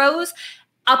intros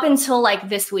up until like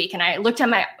this week. And I looked at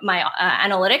my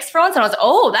analytics for once and I was,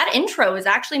 oh, that intro is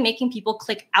actually making people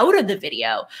click out of the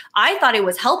video. I thought it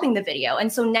was helping the video.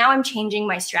 And so now I'm changing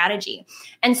my strategy.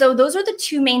 And so those are the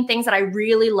two main things that I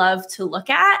really love to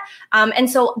look at. And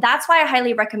so that's why I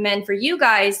highly recommend for you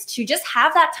guys to just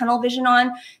have that tunnel vision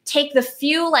on, take the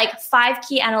few like 5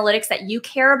 key analytics that you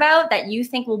care about, that you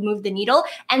think will move the needle.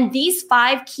 And these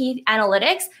 5 key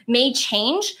analytics may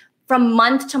change from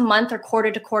month to month or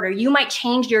quarter to quarter. You might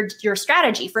change your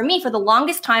strategy. For me, for the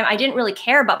longest time, I didn't really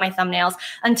care about my thumbnails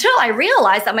until I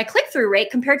realized that my click-through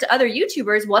rate compared to other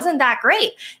YouTubers wasn't that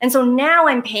great. And so now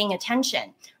I'm paying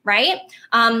attention, right?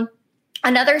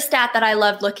 Another stat that I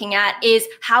loved looking at is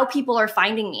how people are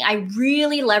finding me. I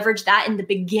really leverage that in the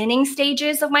beginning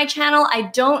stages of my channel. I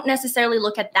don't necessarily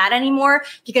look at that anymore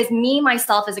because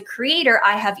myself as a creator,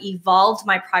 I have evolved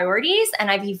my priorities and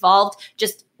I've evolved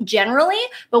just generally.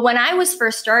 But when I was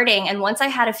first starting, and once I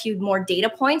had a few more data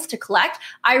points to collect,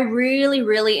 I really,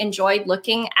 really enjoyed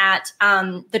looking at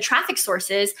the traffic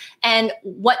sources and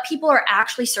what people are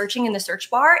actually searching in the search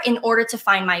bar in order to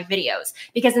find my videos.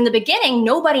 Because in the beginning,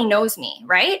 nobody knows me,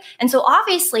 right? And so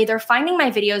obviously they're finding my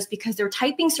videos because they're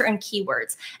typing certain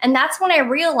keywords. And that's when I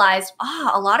realized,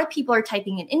 a lot of people are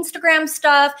typing in Instagram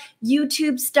stuff,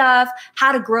 YouTube stuff,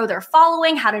 how to grow their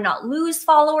following, how to not lose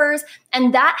followers.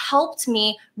 And that helped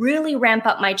me really ramp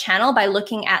up my channel by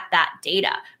looking at that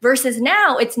data. Versus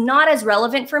now, it's not as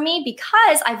relevant for me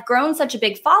because I've grown such a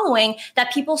big following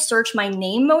that people search my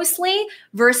name mostly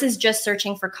versus just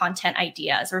searching for content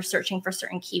ideas or searching for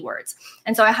certain keywords.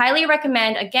 And so I highly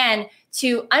recommend, again,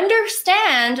 to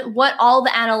understand what all the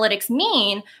analytics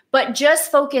mean, but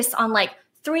just focus on like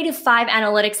 3 to 5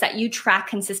 analytics that you track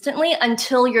consistently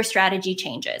until your strategy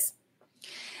changes.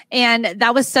 And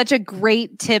that was such a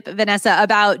great tip, Vanessa,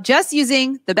 about just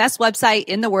using the best website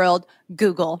in the world,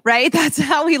 Google, right? That's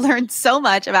how we learned so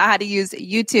much about how to use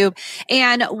YouTube.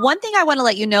 And one thing I want to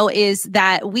let you know is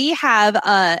that we have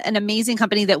an amazing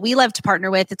company that we love to partner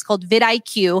with. It's called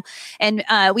vidIQ. And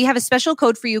we have a special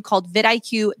code for you called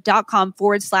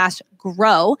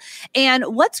vidiq.com/grow. And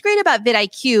what's great about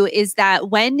vidIQ is that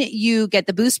when you get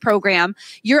the Boost program,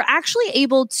 you're actually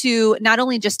able to not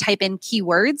only just type in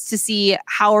keywords to see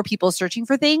how are people searching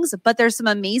for things, but there's some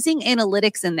amazing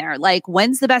analytics in there, like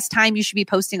when's the best time you should be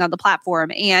posting on the platform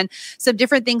and some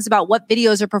different things about what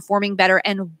videos are performing better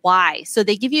and why. So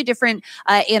they give you different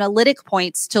analytic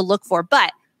points to look for.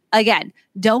 But again,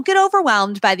 don't get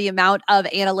overwhelmed by the amount of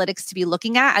analytics to be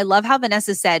looking at. I love how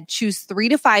Vanessa said, choose 3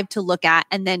 to 5 to look at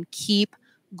and then keep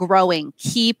growing,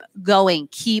 keep going,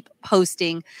 keep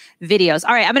posting videos.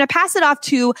 All right, I'm going to pass it off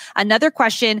to another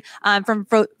question from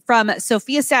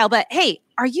Sophia Style. But hey,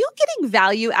 are you getting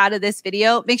value out of this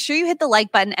video? Make sure you hit the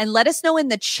like button and let us know in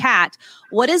the chat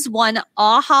what is one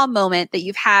aha moment that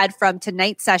you've had from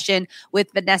tonight's session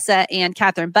with Vanessa and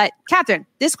Catherine. But Catherine,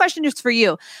 this question is for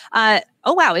you.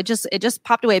 Oh wow, it just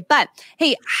popped away. But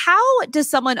hey, how does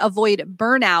someone avoid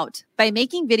burnout by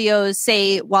making videos,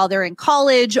 say while they're in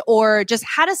college, or just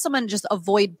how does someone just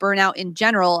avoid burnout in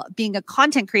general, being a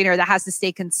content creator that has to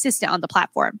stay consistent on the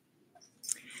platform?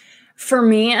 For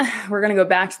me, we're going to go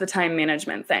back to the time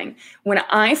management thing. When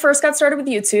I first got started with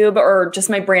YouTube or just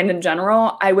my brand in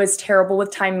general, I was terrible with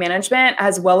time management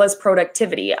as well as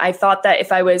productivity. I thought that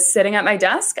if I was sitting at my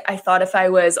desk, I thought if I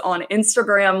was on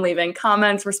Instagram, leaving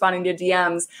comments, responding to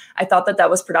DMs, I thought that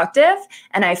that was productive.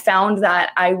 And I found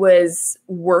that I was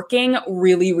working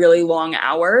really, really long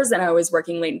hours and I was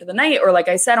working late into the night. Or like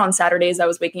I said, on Saturdays, I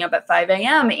was waking up at 5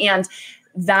 a.m. and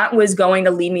that was going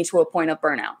to lead me to a point of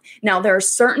burnout. Now, there are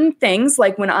certain things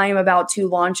like when I am about to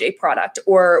launch a product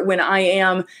or when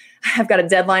I've got a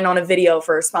deadline on a video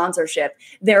for a sponsorship.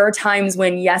 There are times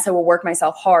when, yes, I will work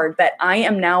myself hard, but I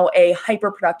am now a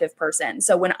hyper-productive person.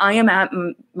 So when I am at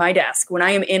my desk, when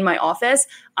I am in my office,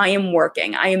 I am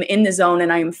working. I am in the zone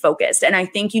and I am focused. And I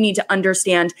think you need to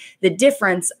understand the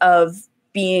difference of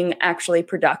being actually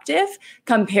productive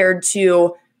compared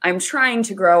to I'm trying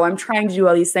to grow, I'm trying to do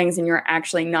all these things, and you're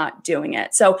actually not doing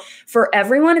it. So for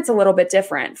everyone, it's a little bit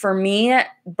different. For me,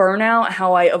 burnout,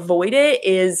 how I avoid it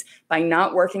is by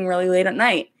not working really late at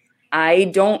night.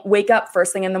 I don't wake up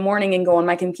first thing in the morning and go on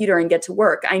my computer and get to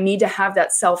work. I need to have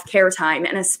that self-care time.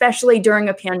 And especially during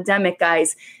a pandemic,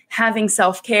 guys, having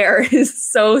self-care is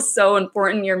so, so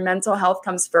important. Your mental health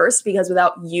comes first, because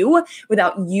without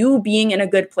you being in a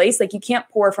good place, like, you can't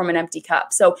pour from an empty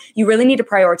cup. So you really need to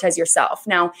prioritize yourself.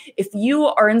 Now, if you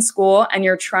are in school and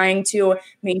you're trying to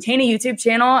maintain a YouTube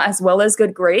channel as well as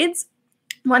good grades,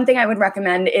 one thing I would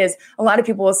recommend is, a lot of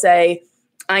people will say,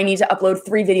 I need to upload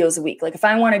 3 videos a week. Like, if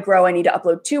I want to grow, I need to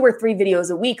upload 2 or 3 videos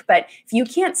a week. But if you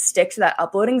can't stick to that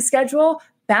uploading schedule,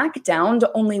 back down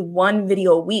to only 1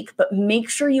 video a week, but make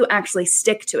sure you actually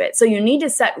stick to it. So you need to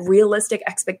set realistic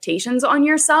expectations on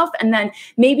yourself. And then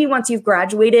maybe once you've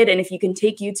graduated, and if you can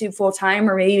take YouTube full time,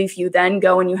 or maybe if you then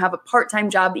go and you have a part-time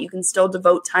job, but you can still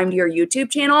devote time to your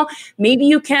YouTube channel, maybe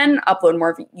you can upload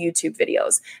more YouTube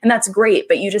videos. And that's great,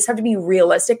 but you just have to be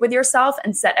realistic with yourself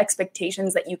and set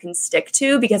expectations that you can stick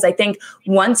to. Because I think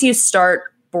once you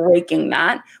start breaking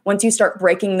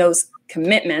those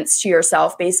commitments to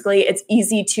yourself, basically, it's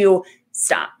easy to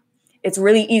stop. It's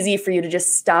really easy for you to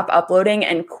just stop uploading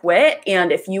and quit.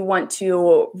 And if you want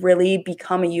to really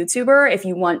become a YouTuber, if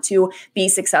you want to be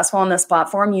successful on this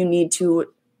platform, you need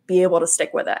to be able to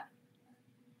stick with it.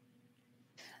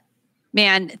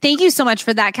 Man, thank you so much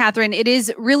for that, Catherine. It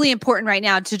is really important right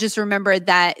now to just remember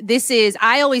that this is,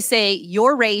 I always say,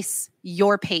 your race,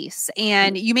 your pace.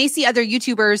 And you may see other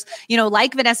YouTubers,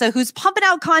 like Vanessa, who's pumping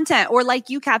out content, or like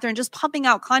you, Catherine, just pumping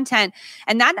out content.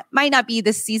 And that might not be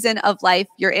the season of life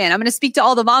you're in. I'm going to speak to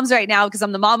all the moms right now, because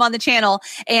I'm the mom on the channel.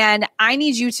 And I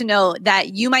need you to know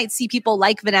that you might see people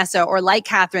like Vanessa or like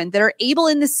Catherine that are able,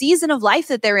 in the season of life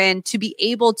that they're in, to be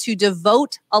able to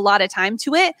devote a lot of time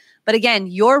to it. But again,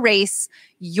 your race,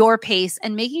 your pace,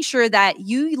 and making sure that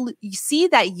you see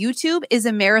that YouTube is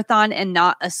a marathon and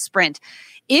not a sprint.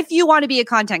 If you want to be a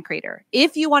content creator,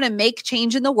 if you want to make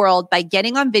change in the world by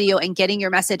getting on video and getting your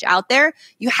message out there,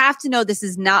 you have to know this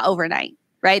is not overnight,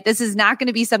 right? This is not going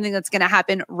to be something that's going to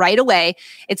happen right away.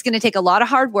 It's going to take a lot of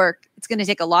hard work. It's going to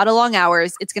take a lot of long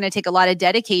hours. It's going to take a lot of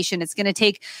dedication. It's going to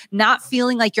take not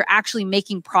feeling like you're actually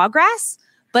making progress.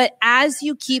 But as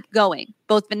you keep going,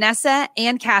 both Vanessa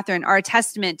and Catherine are a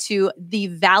testament to the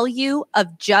value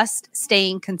of just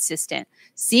staying consistent,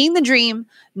 seeing the dream,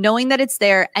 knowing that it's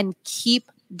there, and keep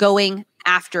going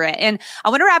after it. And I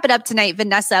want to wrap it up tonight.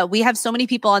 Vanessa, we have so many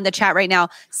people on the chat right now.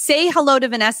 Say hello to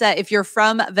Vanessa if you're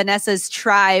from Vanessa's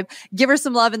tribe. Give her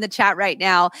some love in the chat right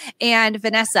now. And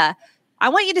Vanessa, I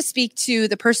want you to speak to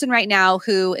the person right now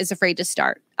who is afraid to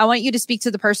start. I want you to speak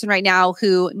to the person right now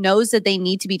who knows that they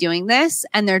need to be doing this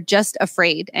and they're just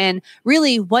afraid. And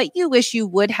really, what you wish you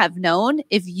would have known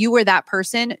if you were that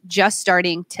person just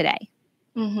starting today.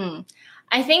 Mm-hmm.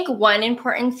 I think one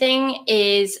important thing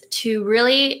is to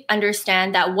really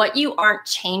understand that what you aren't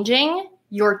changing,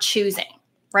 you're choosing,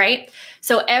 right?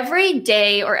 So every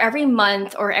day or every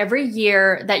month or every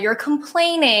year that you're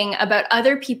complaining about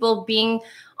other people being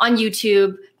on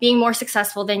YouTube, being more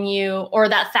successful than you, or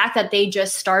that fact that they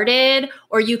just started,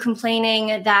 or you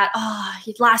complaining that,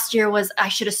 last year I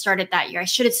should have started that year. I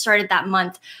should have started that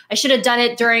month. I should have done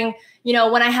it during,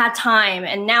 when I had time,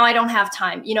 and now I don't have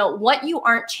time. What you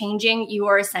aren't changing, you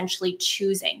are essentially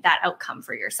choosing that outcome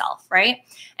for yourself, right?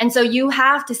 And so you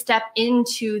have to step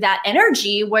into that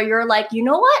energy where you're like, you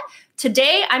know what?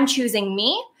 Today I'm choosing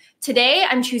me. Today,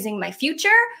 I'm choosing my future.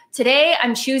 Today,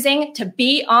 I'm choosing to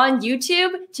be on YouTube,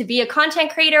 to be a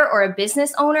content creator or a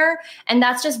business owner. And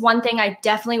that's just one thing I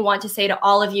definitely want to say to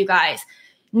all of you guys.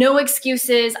 No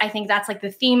excuses. I think that's like the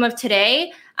theme of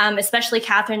today, especially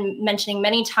Catherine mentioning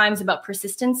many times about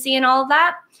persistency and all of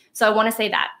that. So I want to say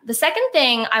that. The second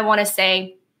thing I want to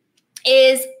say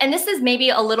is, and this is maybe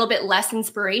a little bit less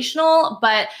inspirational,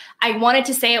 but I wanted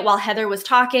to say it while Heather was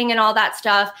talking and all that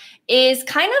stuff, is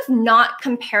kind of not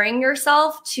comparing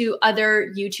yourself to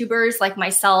other YouTubers like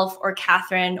myself or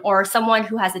Catherine or someone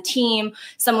who has a team,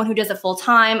 someone who does it full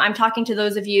time. I'm talking to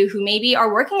those of you who maybe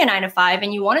are working a 9-to-5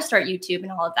 and you want to start YouTube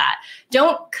and all of that.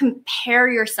 Don't compare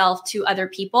yourself to other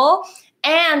people.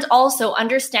 And also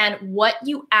understand what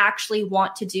you actually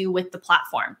want to do with the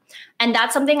platform. And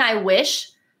that's something I wish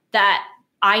that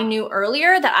I knew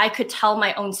earlier, that I could tell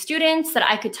my own students, that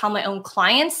I could tell my own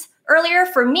clients earlier,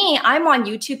 for me, I'm on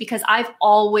YouTube because I've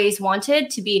always wanted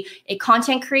to be a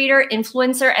content creator,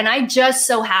 influencer, and I just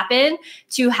so happen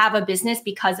to have a business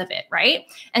because of it, right?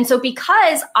 And so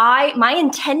because my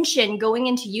intention going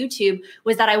into YouTube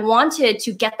was that I wanted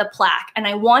to get the plaque and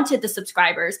I wanted the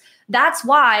subscribers. That's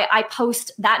why I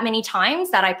post that many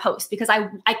times that I post, because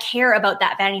I care about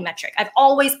that vanity metric. I've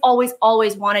always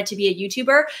wanted to be a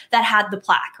YouTuber that had the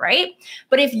plaque, right?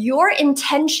 But if your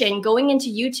intention going into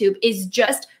YouTube is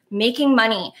just making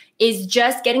money, is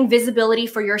just getting visibility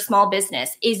for your small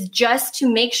business, is just to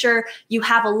make sure you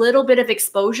have a little bit of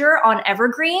exposure on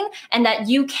Evergreen and that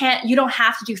you don't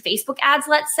have to do Facebook ads,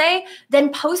 let's say,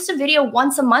 then post a video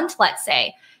once a month, let's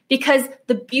say. Because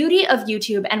the beauty of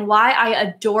YouTube and why I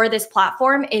adore this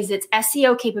platform is its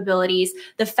SEO capabilities.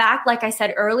 The fact, like I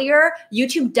said earlier,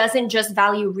 YouTube doesn't just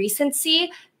value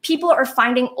recency. People are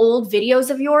finding old videos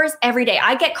of yours every day.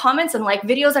 I get comments on like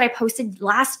videos that I posted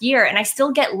last year and I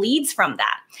still get leads from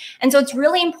that. And so it's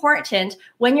really important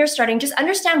when you're starting, just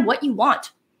understand what you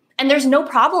want. And there's no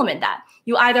problem in that.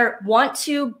 You either want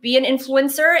to be an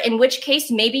influencer, in which case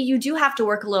maybe you do have to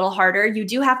work a little harder. You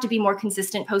do have to be more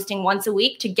consistent posting once a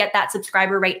week to get that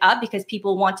subscriber rate up because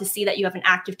people want to see that you have an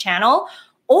active channel.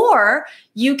 Or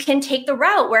you can take the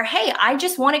route where, hey, I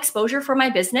just want exposure for my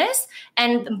business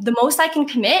and the most I can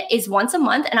commit is once a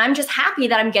month and I'm just happy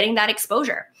that I'm getting that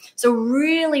exposure. So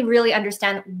really, really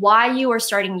understand why you are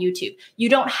starting YouTube. You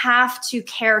don't have to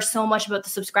care so much about the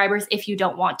subscribers if you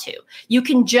don't want to. You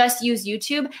can just use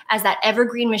YouTube as that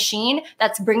evergreen machine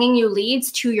that's bringing you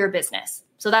leads to your business.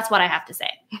 So that's what I have to say.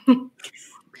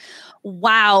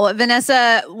 Wow,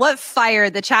 Vanessa, what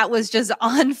fire. The chat was just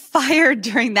on fire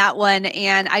during that one.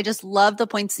 And I just love the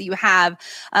points that you have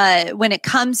when it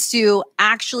comes to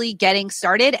actually getting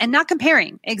started and not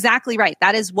comparing. Exactly right.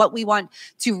 That is what we want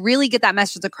to really get that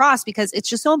message across, because it's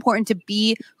just so important to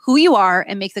be who you are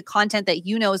and make the content that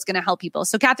you know is going to help people.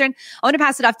 So Catherine, I want to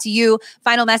pass it off to you.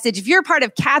 Final message. If you're part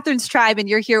of Catherine's tribe and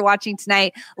you're here watching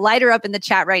tonight, light her up in the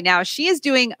chat right now. She is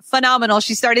doing phenomenal.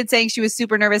 She started saying she was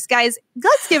super nervous. Guys,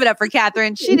 let's give it up for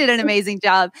Catherine. She did an amazing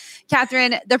job.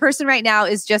 Catherine, the person right now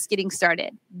is just getting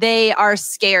started. They are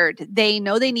scared. They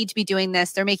know they need to be doing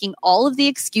this. They're making all of the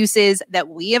excuses that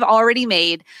we have already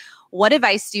made. What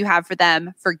advice do you have for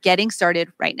them for getting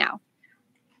started right now?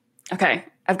 Okay,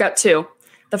 I've got two.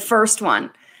 The first one,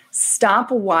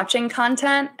 stop watching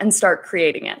content and start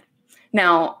creating it.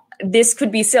 Now, this could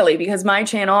be silly because my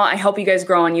channel, I help you guys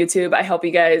grow on YouTube. I help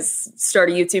you guys start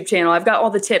a YouTube channel. I've got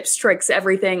all the tips, tricks,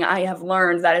 everything I have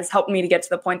learned that has helped me to get to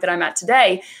the point that I'm at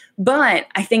today. But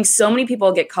I think so many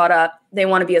people get caught up. They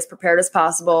want to be as prepared as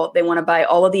possible. They want to buy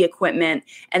all of the equipment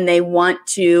and they want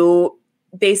to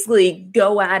basically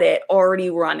go at it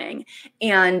already running.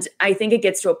 And I think it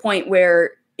gets to a point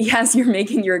where yes, you're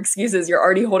making your excuses. You're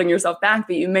already holding yourself back,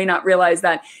 but you may not realize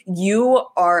that you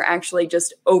are actually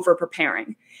just over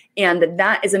preparing. And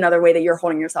that is another way that you're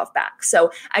holding yourself back.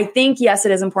 So I think, yes,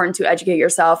 it is important to educate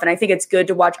yourself. And I think it's good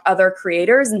to watch other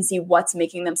creators and see what's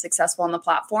making them successful on the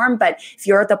platform. But if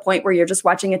you're at the point where you're just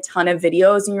watching a ton of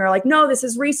videos and you're like, no, this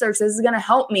is research, this is going to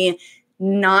help me,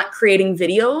 not creating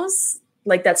videos,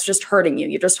 like that's just hurting you.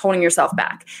 You're just holding yourself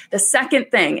back. The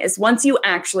second thing is once you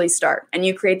actually start and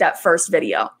you create that first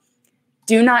video,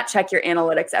 do not check your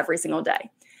analytics every single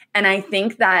day. And I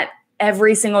think that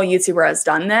every single YouTuber has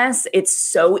done this. It's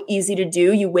so easy to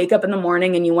do. You wake up in the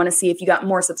morning and you want to see if you got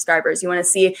more subscribers. You want to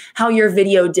see how your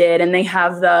video did. And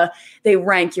they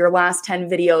rank your last 10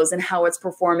 videos and how it's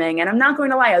performing. And I'm not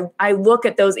going to lie. I look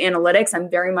at those analytics. I'm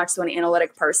very much so an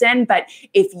analytic person. But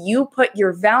if you put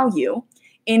your value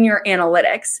in your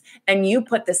analytics and you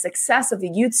put the success of the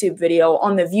YouTube video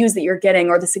on the views that you're getting,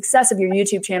 or the success of your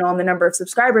YouTube channel on the number of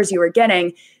subscribers you are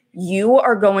getting, you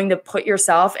are going to put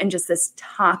yourself in just this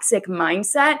toxic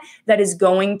mindset that is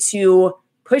going to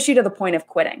push you to the point of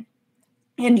quitting.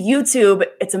 And YouTube,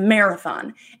 it's a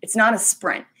marathon. It's not a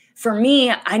sprint. For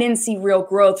me, I didn't see real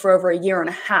growth for over a year and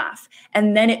a half.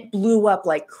 And then it blew up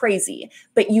like crazy.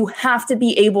 But you have to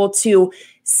be able to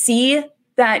see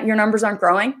that your numbers aren't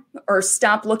growing, or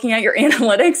stop looking at your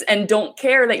analytics and don't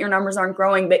care that your numbers aren't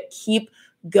growing, but keep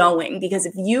going. Because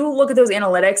if you look at those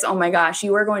analytics, oh my gosh,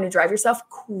 you are going to drive yourself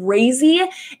crazy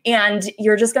and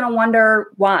you're just going to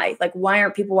wonder why. Like, why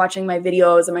aren't people watching my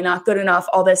videos? Am I not good enough?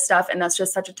 All this stuff. And that's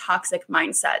just such a toxic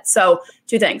mindset. So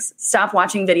 2 things, stop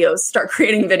watching videos, start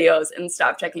creating videos, and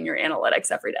stop checking your analytics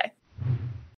every day.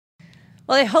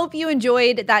 Well, I hope you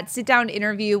enjoyed that sit-down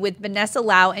interview with Vanessa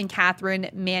Lau and Catherine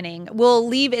Manning. We'll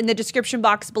leave in the description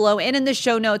box below and in the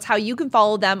show notes how you can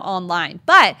follow them online.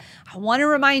 But I want to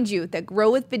remind you that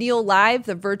Grow with Video Live,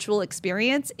 the virtual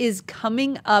experience, is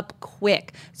coming up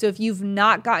quick. So if you've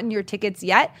not gotten your tickets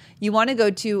yet, you want to go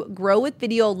to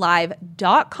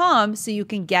growwithvideolive.com so you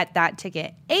can get that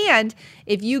ticket. And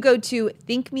if you go to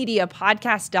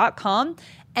thinkmediapodcast.com,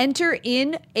 enter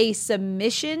in a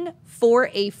submission for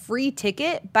a free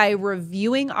ticket by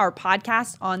reviewing our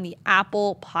podcast on the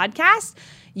Apple Podcast.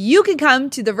 You can come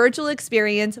to the virtual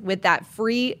experience with that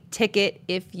free ticket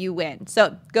if you win.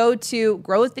 So go to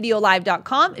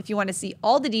growwithvideolive.com if you want to see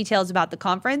all the details about the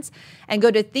conference, and go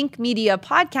to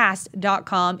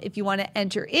thinkmediapodcast.com if you want to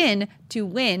enter in to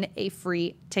win a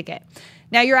free ticket.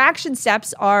 Now, your action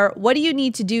steps are, what do you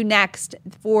need to do next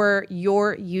for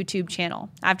your YouTube channel?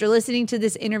 After listening to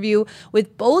this interview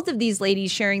with both of these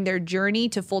ladies sharing their journey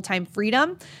to full-time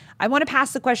freedom, I want to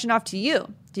pass the question off to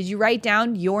you. Did you write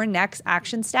down your next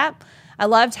action step? I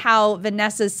loved how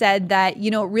Vanessa said that,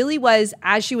 it really was,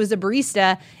 as she was a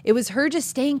barista, it was her just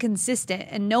staying consistent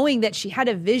and knowing that she had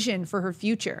a vision for her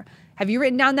future. Have you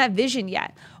written down that vision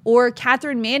yet? Or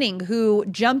Catherine Manning, who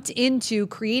jumped into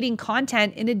creating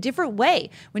content in a different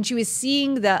way. When she was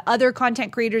seeing the other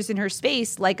content creators in her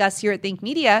space, like us here at Think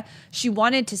Media, she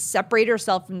wanted to separate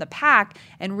herself from the pack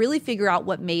and really figure out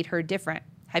what made her different.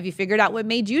 Have you figured out what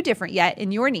made you different yet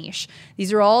in your niche?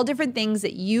 These are all different things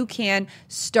that you can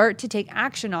start to take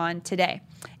action on today.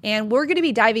 And we're going to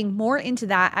be diving more into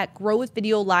that at Grow with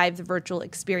Video Live, the virtual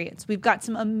experience. We've got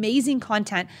some amazing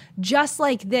content just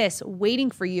like this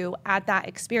waiting for you at that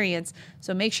experience.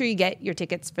 So make sure you get your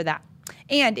tickets for that.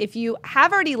 And if you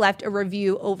have already left a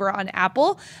review over on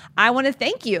Apple, I want to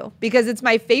thank you, because it's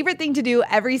my favorite thing to do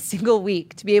every single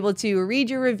week, to be able to read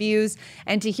your reviews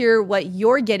and to hear what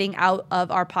you're getting out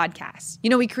of our podcast.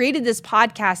 We created this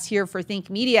podcast here for Think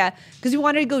Media because we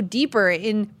wanted to go deeper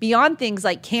in beyond things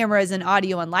like cameras and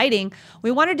audio and lighting.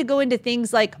 We wanted to go into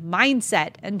things like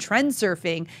mindset and trend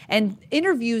surfing and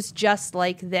interviews just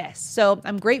like this. So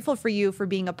I'm grateful for you for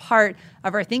being a part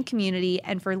of our Think community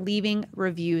and for leaving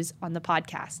reviews on the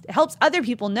podcast. It helps other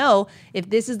people know if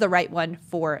this is the right one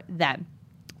for them.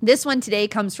 This one today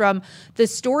comes from The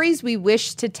Stories We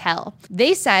Wish to Tell.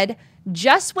 They said,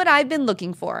 just what I've been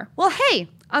looking for. Well, hey,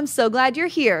 I'm so glad you're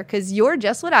here, because you're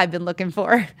just what I've been looking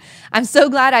for. I'm so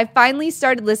glad I finally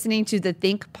started listening to the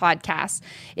Think podcast.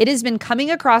 It has been coming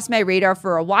across my radar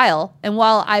for a while, and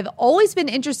while I've always been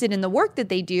interested in the work that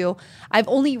they do, I've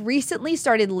only recently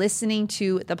started listening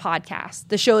to the podcast.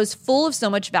 The show is full of so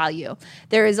much value.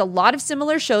 There is a lot of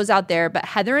similar shows out there, but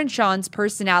Heather and Sean's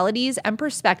personalities and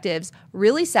perspectives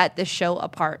really set this show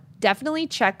apart. Definitely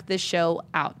check this show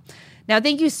out. Now,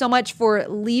 thank you so much for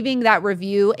leaving that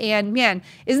review. And man,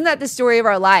 isn't that the story of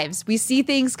our lives? We see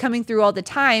things coming through all the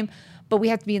time, but we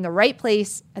have to be in the right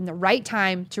place and the right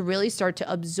time to really start to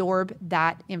absorb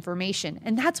that information.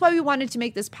 And that's why we wanted to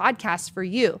make this podcast for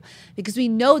you, because we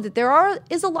know that there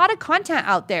is a lot of content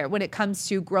out there when it comes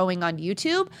to growing on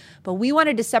YouTube, but we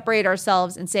wanted to separate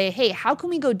ourselves and say, hey, how can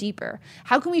we go deeper?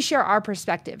 How can we share our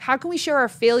perspective? How can we share our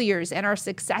failures and our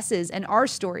successes and our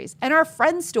stories and our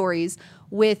friends' stories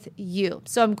with you?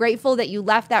 So I'm grateful that you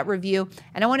left that review,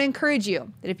 and I want to encourage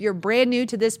you that if you're brand new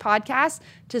to this podcast,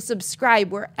 to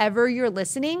subscribe wherever you're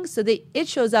listening so that it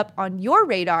shows up on your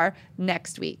radar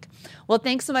next week. Well,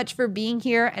 thanks so much for being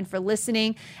here and for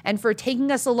listening and for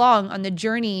taking us along on the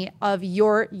journey of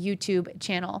your YouTube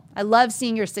channel. I love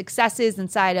seeing your successes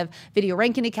inside of Video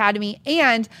Ranking Academy,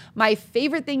 and my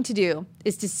favorite thing to do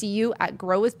is to see you at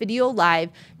Grow with Video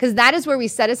Live, because that is where we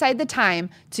set aside the time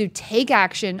to take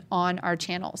action on our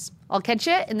channels. I'll catch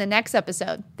you in the next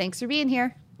episode. Thanks for being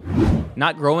here.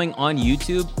 Not growing on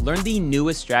YouTube? Learn the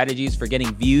newest strategies for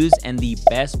getting views and the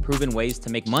best proven ways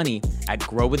to make money at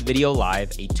Grow with Video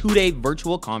Live, a 2-day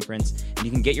virtual conference, and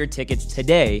you can get your tickets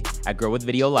today at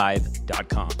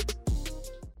growwithvideolive.com.